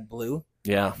Christopherson had blue.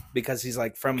 Yeah. Because he's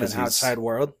like from an outside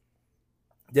world.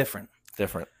 Different.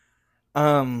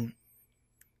 And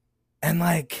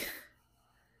like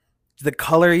the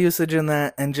color usage in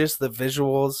that, and just the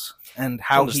visuals and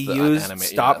how he used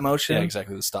stop motion. Yeah,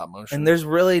 exactly, the stop motion. And there's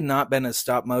really not been a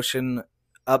stop motion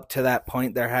up to that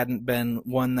point. There hadn't been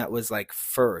one that was like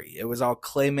furry. It was all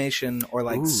claymation or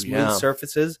like smooth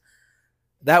surfaces.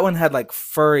 That one had like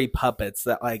furry puppets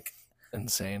that like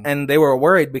insane. And they were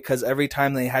worried because every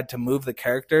time they had to move the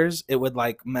characters, it would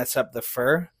like mess up the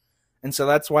fur. And so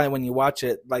that's why when you watch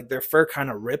it, like their fur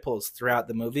kind of ripples throughout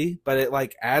the movie, but it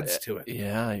like adds to it.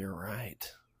 Yeah, you're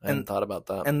right. I hadn't thought about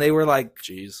that. And they were like,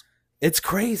 "Jeez, it's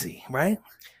crazy, right?"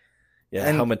 Yeah,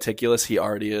 and how meticulous he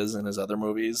already is in his other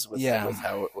movies with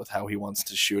how he wants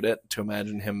to shoot it. To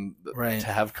imagine him to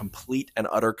have complete and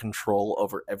utter control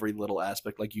over every little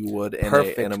aspect, like you would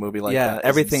in a movie like that.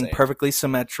 Everything perfectly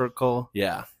symmetrical.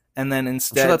 Yeah. And then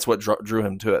instead, I'm sure that's what drew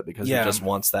him to it, because he just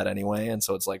wants that anyway. And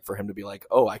so it's like for him to be like,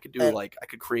 oh, I could do I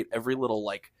could create every little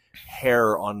like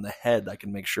hair on the head I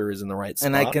can make sure is in the right spot.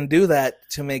 And I can do that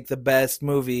to make the best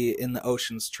movie in the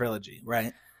Ocean's trilogy,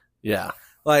 right? Yeah.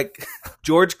 Like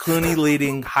George Clooney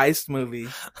leading heist movie.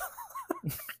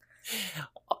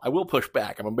 I will push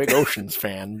back. I'm a big Ocean's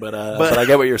fan, but I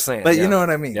get what you're saying. But you know what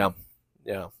I mean? Yeah.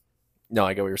 Yeah. No,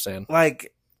 I get what you're saying.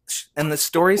 Like, and the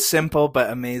story's simple but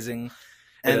amazing.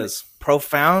 And it is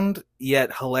profound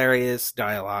yet hilarious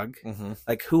dialogue.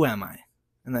 Like, who am I?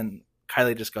 And then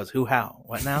Kylie just goes, who, how,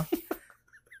 what now?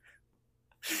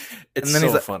 It's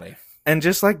so funny. And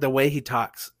just like the way he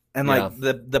talks and like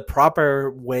the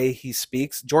proper way he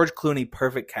speaks. George Clooney,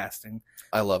 perfect casting.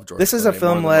 I love George Clooney. This is a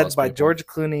film led by George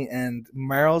Clooney and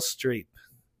Meryl Streep.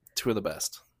 Two of the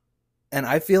best. And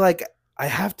I feel like I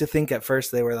have to think at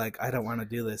first they were like, I don't want to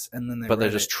do this, and then they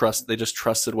just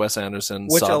trusted Wes Anderson,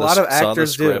 which a lot of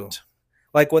actors do.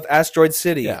 Like with Asteroid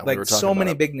City, like so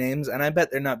many big names, and I bet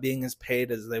they're not being as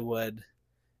paid as they would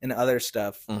in other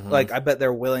stuff. Like I bet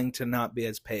they're willing to not be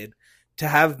as paid to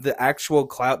have the actual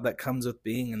clout that comes with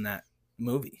being in that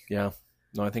movie. Yeah.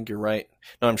 No, I think you're right.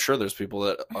 No, I'm sure there's people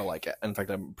that are like, in fact,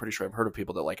 I'm pretty sure I've heard of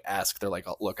people that like ask, they're like,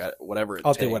 look, whatever it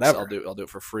takes, do whatever. I'll do it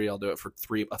for free. I'll do it for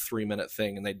a 3-minute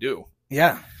thing. And they do.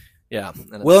 Yeah. Yeah,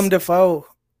 and Willem Dafoe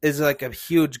is like a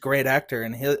huge, great actor,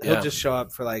 and he'll just show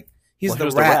up for like he's the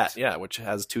rat. Yeah, which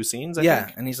has 2 scenes. I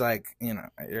think. And he's like,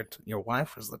 your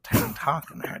wife was the town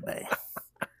talk in her day,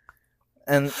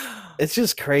 and it's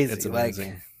just crazy. It's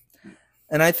amazing. Like,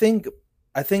 and I think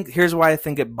here's why I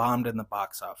think it bombed in the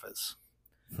box office.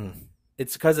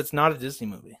 It's because it's not a Disney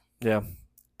movie. Yeah,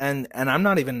 and I'm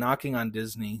not even knocking on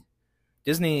Disney.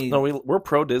 No, we're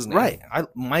pro Disney, right?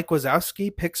 Mike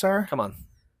Wazowski, Pixar. Come on,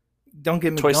 don't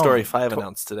get me. Toy Story 5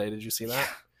 announced today. Did you see that?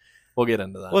 We'll get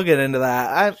into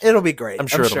that. It'll be great. I'm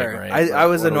sure it'll be great. I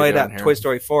was annoyed at Toy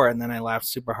Story 4, and then I laughed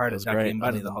super hard at Ducky and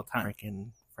Bunny the whole time.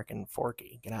 Freaking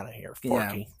Forky, get out of here,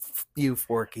 Forky! Yeah, you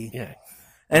Forky. Yeah.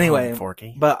 Anyway,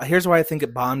 Forky. But here's why I think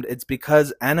it bombed. It's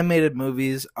because animated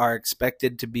movies are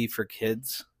expected to be for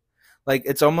kids. Like,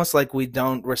 it's almost like we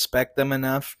don't respect them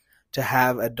enough to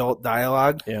have adult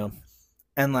dialogue. Yeah.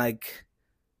 And like,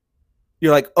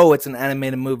 you're like, oh, it's an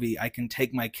animated movie. I can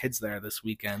take my kids there this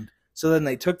weekend. So then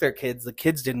they took their kids. The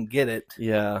kids didn't get it.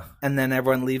 Yeah. And then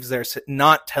everyone leaves there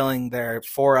not telling their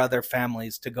 4 other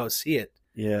families to go see it.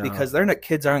 Yeah. Because their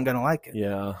kids aren't going to like it.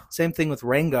 Yeah. Same thing with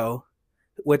Rango,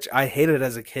 which I hated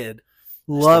as a kid.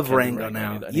 Love Rango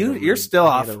now. You're still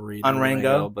off on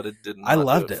Rango, but it didn't. I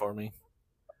loved it for me.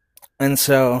 And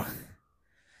so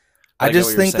I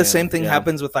just think the same thing Yeah.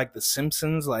 happens with like The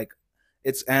Simpsons. Like,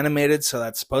 it's animated, so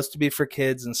that's supposed to be for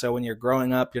kids. And so when you're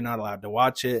growing up, you're not allowed to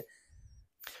watch it.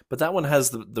 But that one has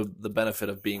the benefit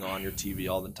of being on your TV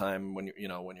all the time when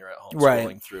you're at home Right.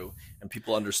 scrolling through, and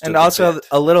people understood. And also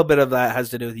a little bit of that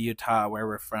has to do with Utah, where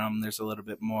we're from. There's a little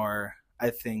bit more, I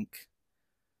think,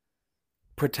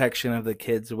 protection of the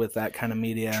kids with that kind of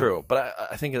media. True, but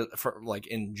I think for like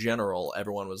in general,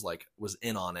 everyone was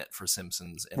in on it for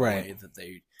Simpsons in a way that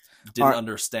they didn't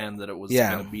understand that it was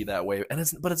going to be that way. And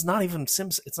it's not even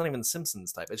It's not even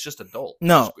Simpsons type. It's just adult.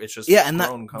 No, it's just and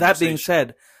that being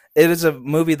said, it is a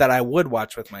movie that I would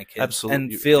watch with my kids.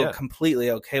 Absolutely. And feel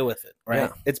completely okay with it. Right?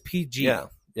 Yeah. It's PG. Yeah.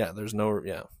 There's no.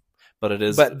 Yeah. But it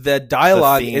is. But the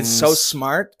dialogue is so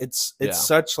smart. It's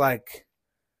such like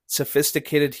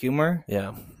sophisticated humor.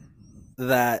 Yeah.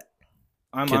 That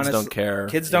kids don't care.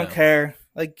 Kids don't care.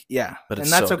 Like, but and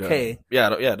that's so okay. Good.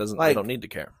 Yeah. It doesn't. Like, I don't need to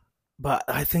care. But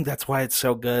I think that's why it's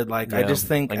so good. Like, I just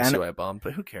think I can see why I bombed,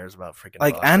 but who cares about freaking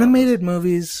like animated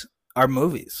movies are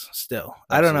movies still.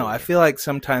 Absolutely. I don't know. I feel like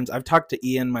sometimes I've talked to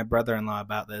Ian, my brother-in-law,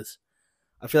 about this.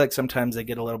 I feel like sometimes they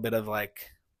get a little bit of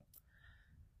like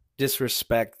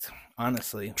disrespect,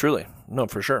 honestly. Truly. No,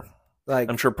 for sure. Like,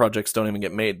 I'm sure projects don't even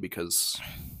get made because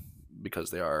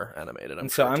they are animated.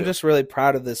 I'm just really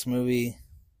proud of this movie.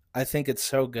 I think it's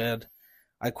so good.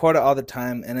 I quote it all the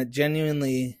time, and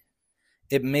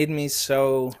it made me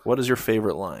so. What is your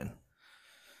favorite line?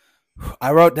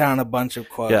 I wrote down a bunch of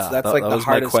quotes. Yeah, that's like the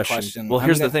hardest question. Well,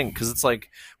 here's the thing, because it's like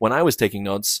when I was taking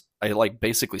notes, I like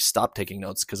basically stopped taking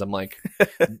notes because I'm like,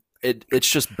 it's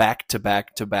just back to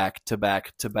back to back to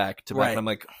back to back to back. And I'm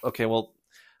like, okay, well,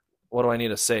 what do I need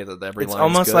to say that every line? It's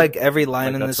almost good? Like every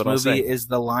line in this movie is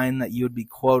the line that you would be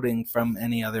quoting from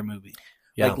any other movie.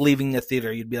 Yeah. Like leaving the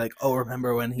theater, you'd be like, oh,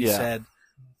 remember when he said,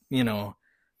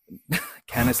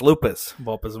 Canis lupus,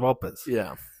 vulpus vulpus.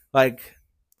 Yeah. Like,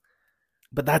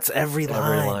 but that's every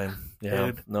line. Yeah.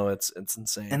 Dude. No, it's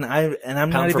insane. And I'm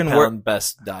pound not even worried.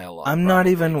 Best dialogue. I'm not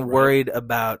even worried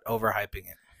about overhyping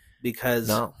it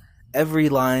because every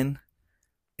line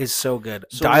is so good.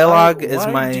 So dialogue is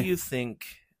my. Why do you think?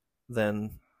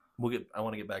 Then I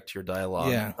want to get back to your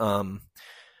dialogue. Yeah.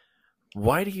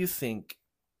 Why do you think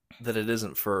that it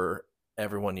isn't for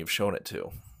everyone you've shown it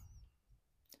to?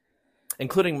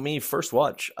 Including me, first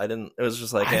watch. It was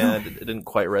just like, it didn't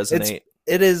quite resonate.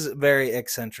 It is very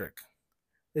eccentric.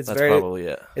 That's probably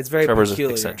it. It's very Trevor's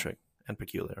peculiar. Eccentric and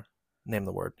peculiar. Name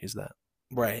the word. He's that.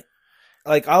 Right.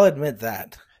 Like, I'll admit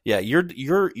that. Yeah,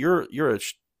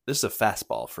 this is a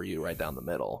fastball for you right down the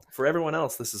middle. For everyone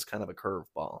else, this is kind of a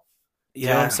curveball. You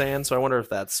know what I'm saying? So I wonder if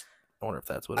that's what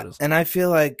it is. And I feel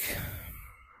like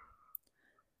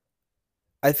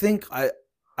I think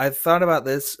I've thought about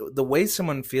this, the way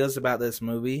someone feels about this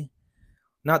movie,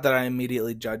 not that I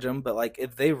immediately judge them, but like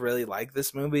if they really like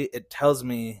this movie, it tells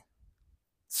me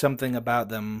something about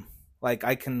them. Like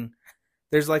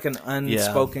there's like an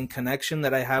unspoken connection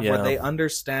that I have where they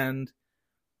understand.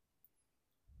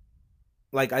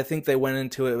 Like, I think they went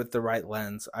into it with the right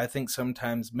lens. I think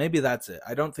sometimes maybe that's it.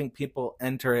 I don't think people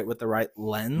enter it with the right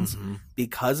lens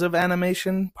because of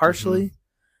animation, partially. Mm-hmm.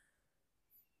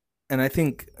 And I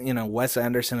think, Wes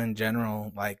Anderson in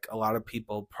general, like a lot of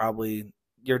people, probably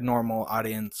your normal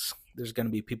audience, there's going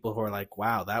to be people who are like,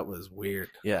 wow, that was weird.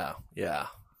 Yeah, yeah.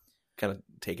 kind of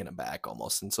taken aback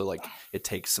almost, and so like it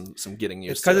takes some getting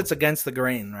used. It's because it's against the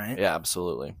grain, right? Yeah,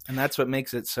 absolutely, and that's what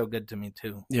makes it so good to me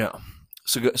too. Yeah.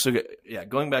 So yeah,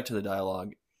 going back to the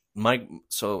dialogue,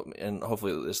 and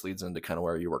hopefully this leads into kind of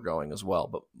where you were going as well.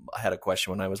 But I had a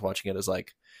question when I was watching it, is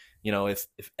like, if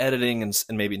editing and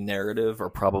maybe narrative are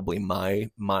probably my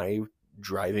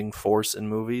driving force in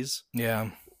movies, yeah,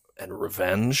 and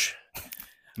revenge.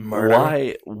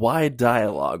 Murder. Why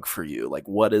dialogue for you? Like,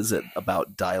 what is it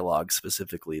about dialogue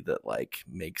specifically that like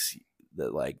makes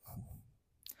that like?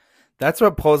 That's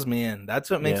what pulls me in. That's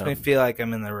what makes me feel like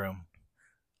I'm in the room.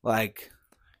 Like,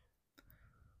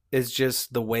 it's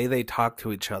just the way they talk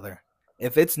to each other.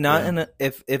 If it's not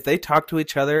if they talk to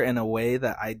each other in a way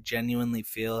that I genuinely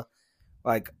feel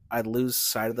like I lose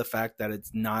sight of the fact that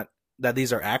it's not that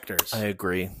these are actors. I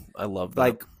agree. I love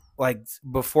that. Like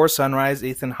Before Sunrise,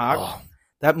 Ethan Hawke. Oh.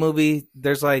 That movie,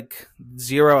 there's like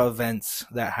 0 events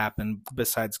that happen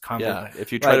besides comedy. Yeah,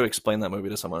 if you try to explain that movie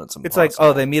to someone, it's impossible. It's like,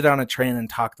 oh, they meet on a train and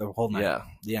talk the whole night. Yeah,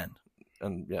 the end,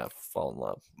 and fall in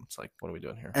love. It's like, what are we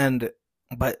doing here?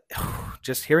 But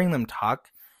just hearing them talk,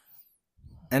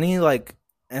 and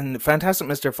Fantastic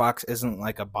Mr. Fox isn't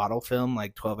like a bottle film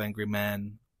like 12 Angry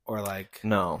Men or like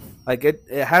like it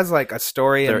has like a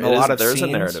story and a lot of there's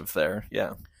scenes. A narrative there.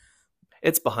 Yeah.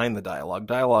 It's behind the dialogue.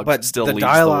 Dialogue but still the leads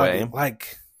dialogue, the way.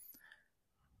 Like,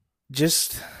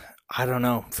 just, I don't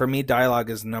know. For me,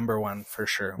 dialogue is number one for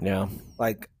sure. Yeah.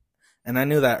 Like, and I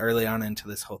knew that early on into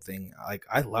this whole thing. Like,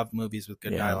 I love movies with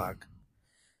good dialogue.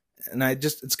 And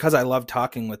it's because I love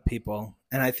talking with people.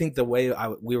 And I think the way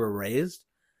we were raised,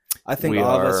 I think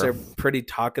all of us are pretty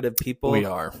talkative people. We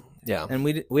are. Yeah. And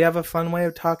we have a fun way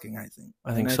of talking, I think.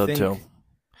 I think so too.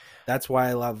 That's why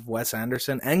I love Wes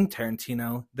Anderson and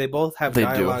Tarantino. They both have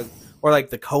dialogue. Or like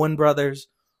the Coen brothers.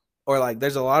 Or like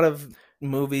there's a lot of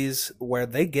movies where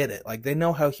they get it. Like they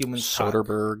know how humans talk.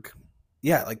 Soderbergh.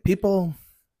 Yeah, like people.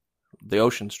 The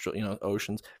Oceans,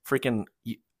 Oceans. Freaking,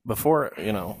 before,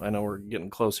 I know we're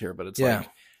getting close here, but it's like,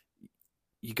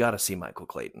 you got to see Michael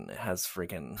Clayton. It has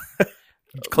freaking...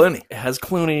 Clooney. It has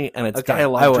Clooney, and it's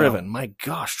dialogue driven. My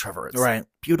gosh, Trevor, it's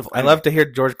beautiful. I love to hear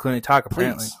George Clooney talk,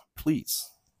 apparently. Please.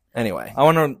 Anyway. I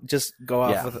want to just go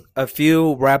off with a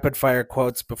few rapid-fire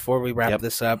quotes before we wrap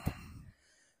this up.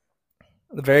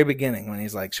 The very beginning, when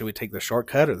he's like, should we take the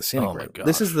shortcut or the scenic route?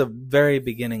 This is the very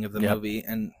beginning of the movie,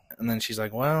 and then she's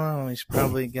like, well, we should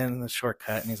probably get in the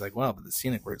shortcut. And he's like, well, but the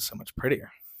scenic route is so much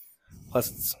prettier. Plus,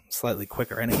 it's slightly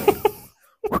quicker anyway.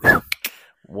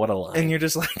 What a line. And you're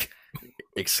just like...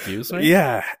 Excuse me?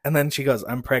 Yeah. And then she goes,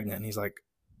 I'm pregnant. And he's like,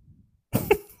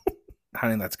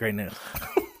 honey, that's great news.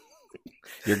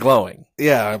 You're glowing.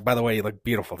 Yeah. By the way, you look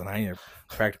beautiful tonight. You're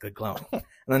practically glowing. And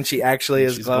then she actually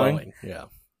is glowing. Yeah.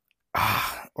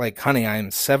 Like, honey, I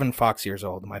am 7 Fox years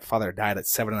old. My father died at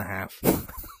 7.5.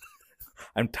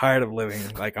 I'm tired of living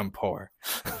like I'm poor.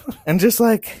 And just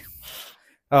like,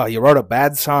 oh, you wrote a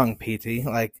bad song, PT.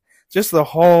 Like, just the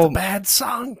whole... bad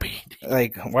song, PT.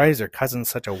 Like, why is her cousin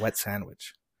such a wet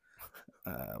sandwich?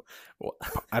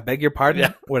 I beg your pardon?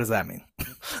 Yeah. What does that mean?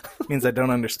 It means I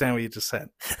don't understand what you just said.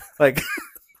 Like,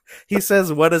 he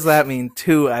says, what does that mean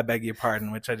to I beg your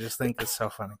pardon, which I just think is so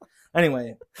funny.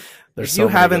 Anyway, if you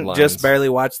haven't just barely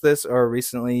watched this or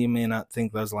recently, you may not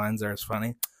think those lines are as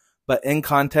funny. But in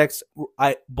context,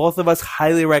 both of us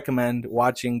highly recommend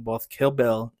watching both Kill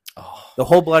Bill, The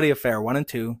Whole Bloody Affair 1 and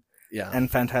 2, and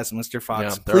Fantastic Mr.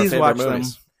 Fox. Yeah, please watch them.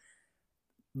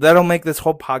 That'll make this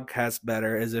whole podcast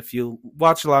better, as if you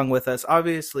watch along with us.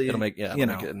 Obviously, it'll make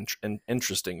make it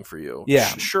interesting for you. Yeah,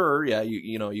 sure. Yeah,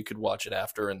 you could watch it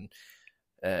after and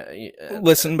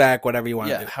listen back, whatever you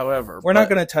want to do. However, we're not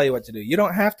going to tell you what to do. You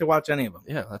don't have to watch any of them.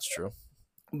 Yeah, that's true.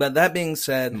 But that being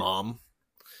said, Mom.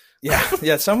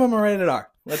 Yeah, some of them are rated R.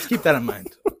 Let's keep that in mind.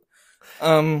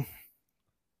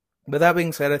 But that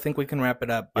being said, I think we can wrap it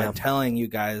up by telling you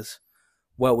guys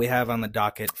what we have on the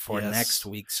docket for next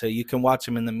week, so you can watch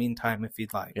them in the meantime if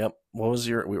you'd like. Yep. What was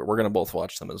we're going to both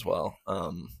watch them as well.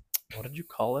 What did you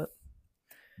call it?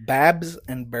 Babs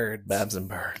and Birds. Babs and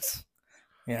Birds.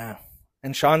 Yeah.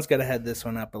 And Shawn's got to head this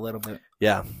one up a little bit.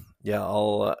 Yeah. Yeah,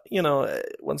 I'll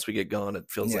once we get going, it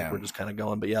feels like we're just kind of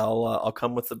going. But yeah, I'll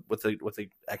come with the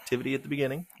activity at the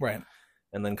beginning, right,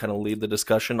 and then kind of lead the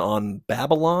discussion on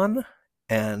Babylon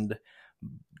and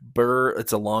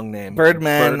It's a long name,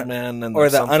 Birdman, and or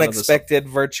the unexpected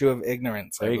virtue of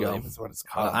ignorance. There you go. Is what it's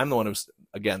called. I'm the one who's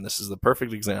this is the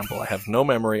perfect example. I have no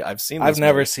memory. I've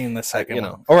never seen the second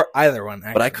one or either one,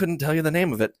 actually. But I couldn't tell you the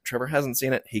name of it. Trevor hasn't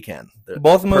seen it. He can.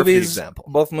 Both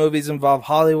movies involve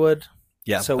Hollywood.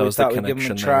 Yeah, so we thought we'd give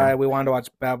them a try. We wanted to watch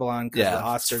Babylon because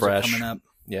the Oscars are coming up.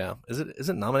 Yeah. Is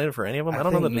it nominated for any of them? I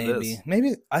don't think know that it is.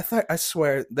 Maybe I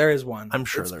swear there is one. I'm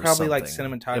sure it's there's probably like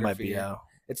something. cinematography. It might be, yeah.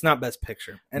 It's not Best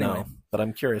Picture. Anyway. No, but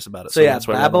I'm curious about it. So yeah, that's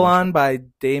why I wanted to watch Babylon by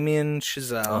Damien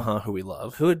Chazelle. Who we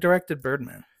love. Who directed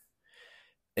Birdman?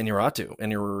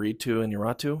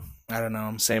 Inarritu. I don't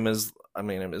know. Same as, I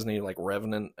mean, isn't he like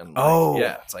Revenant? And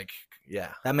yeah, it's like, yeah.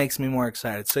 That makes me more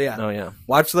excited. So yeah. Oh yeah.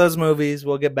 Watch those movies.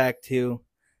 We'll get back to you.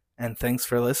 And thanks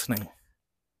for listening.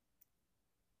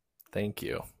 Thank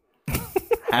you.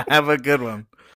 Have a good one.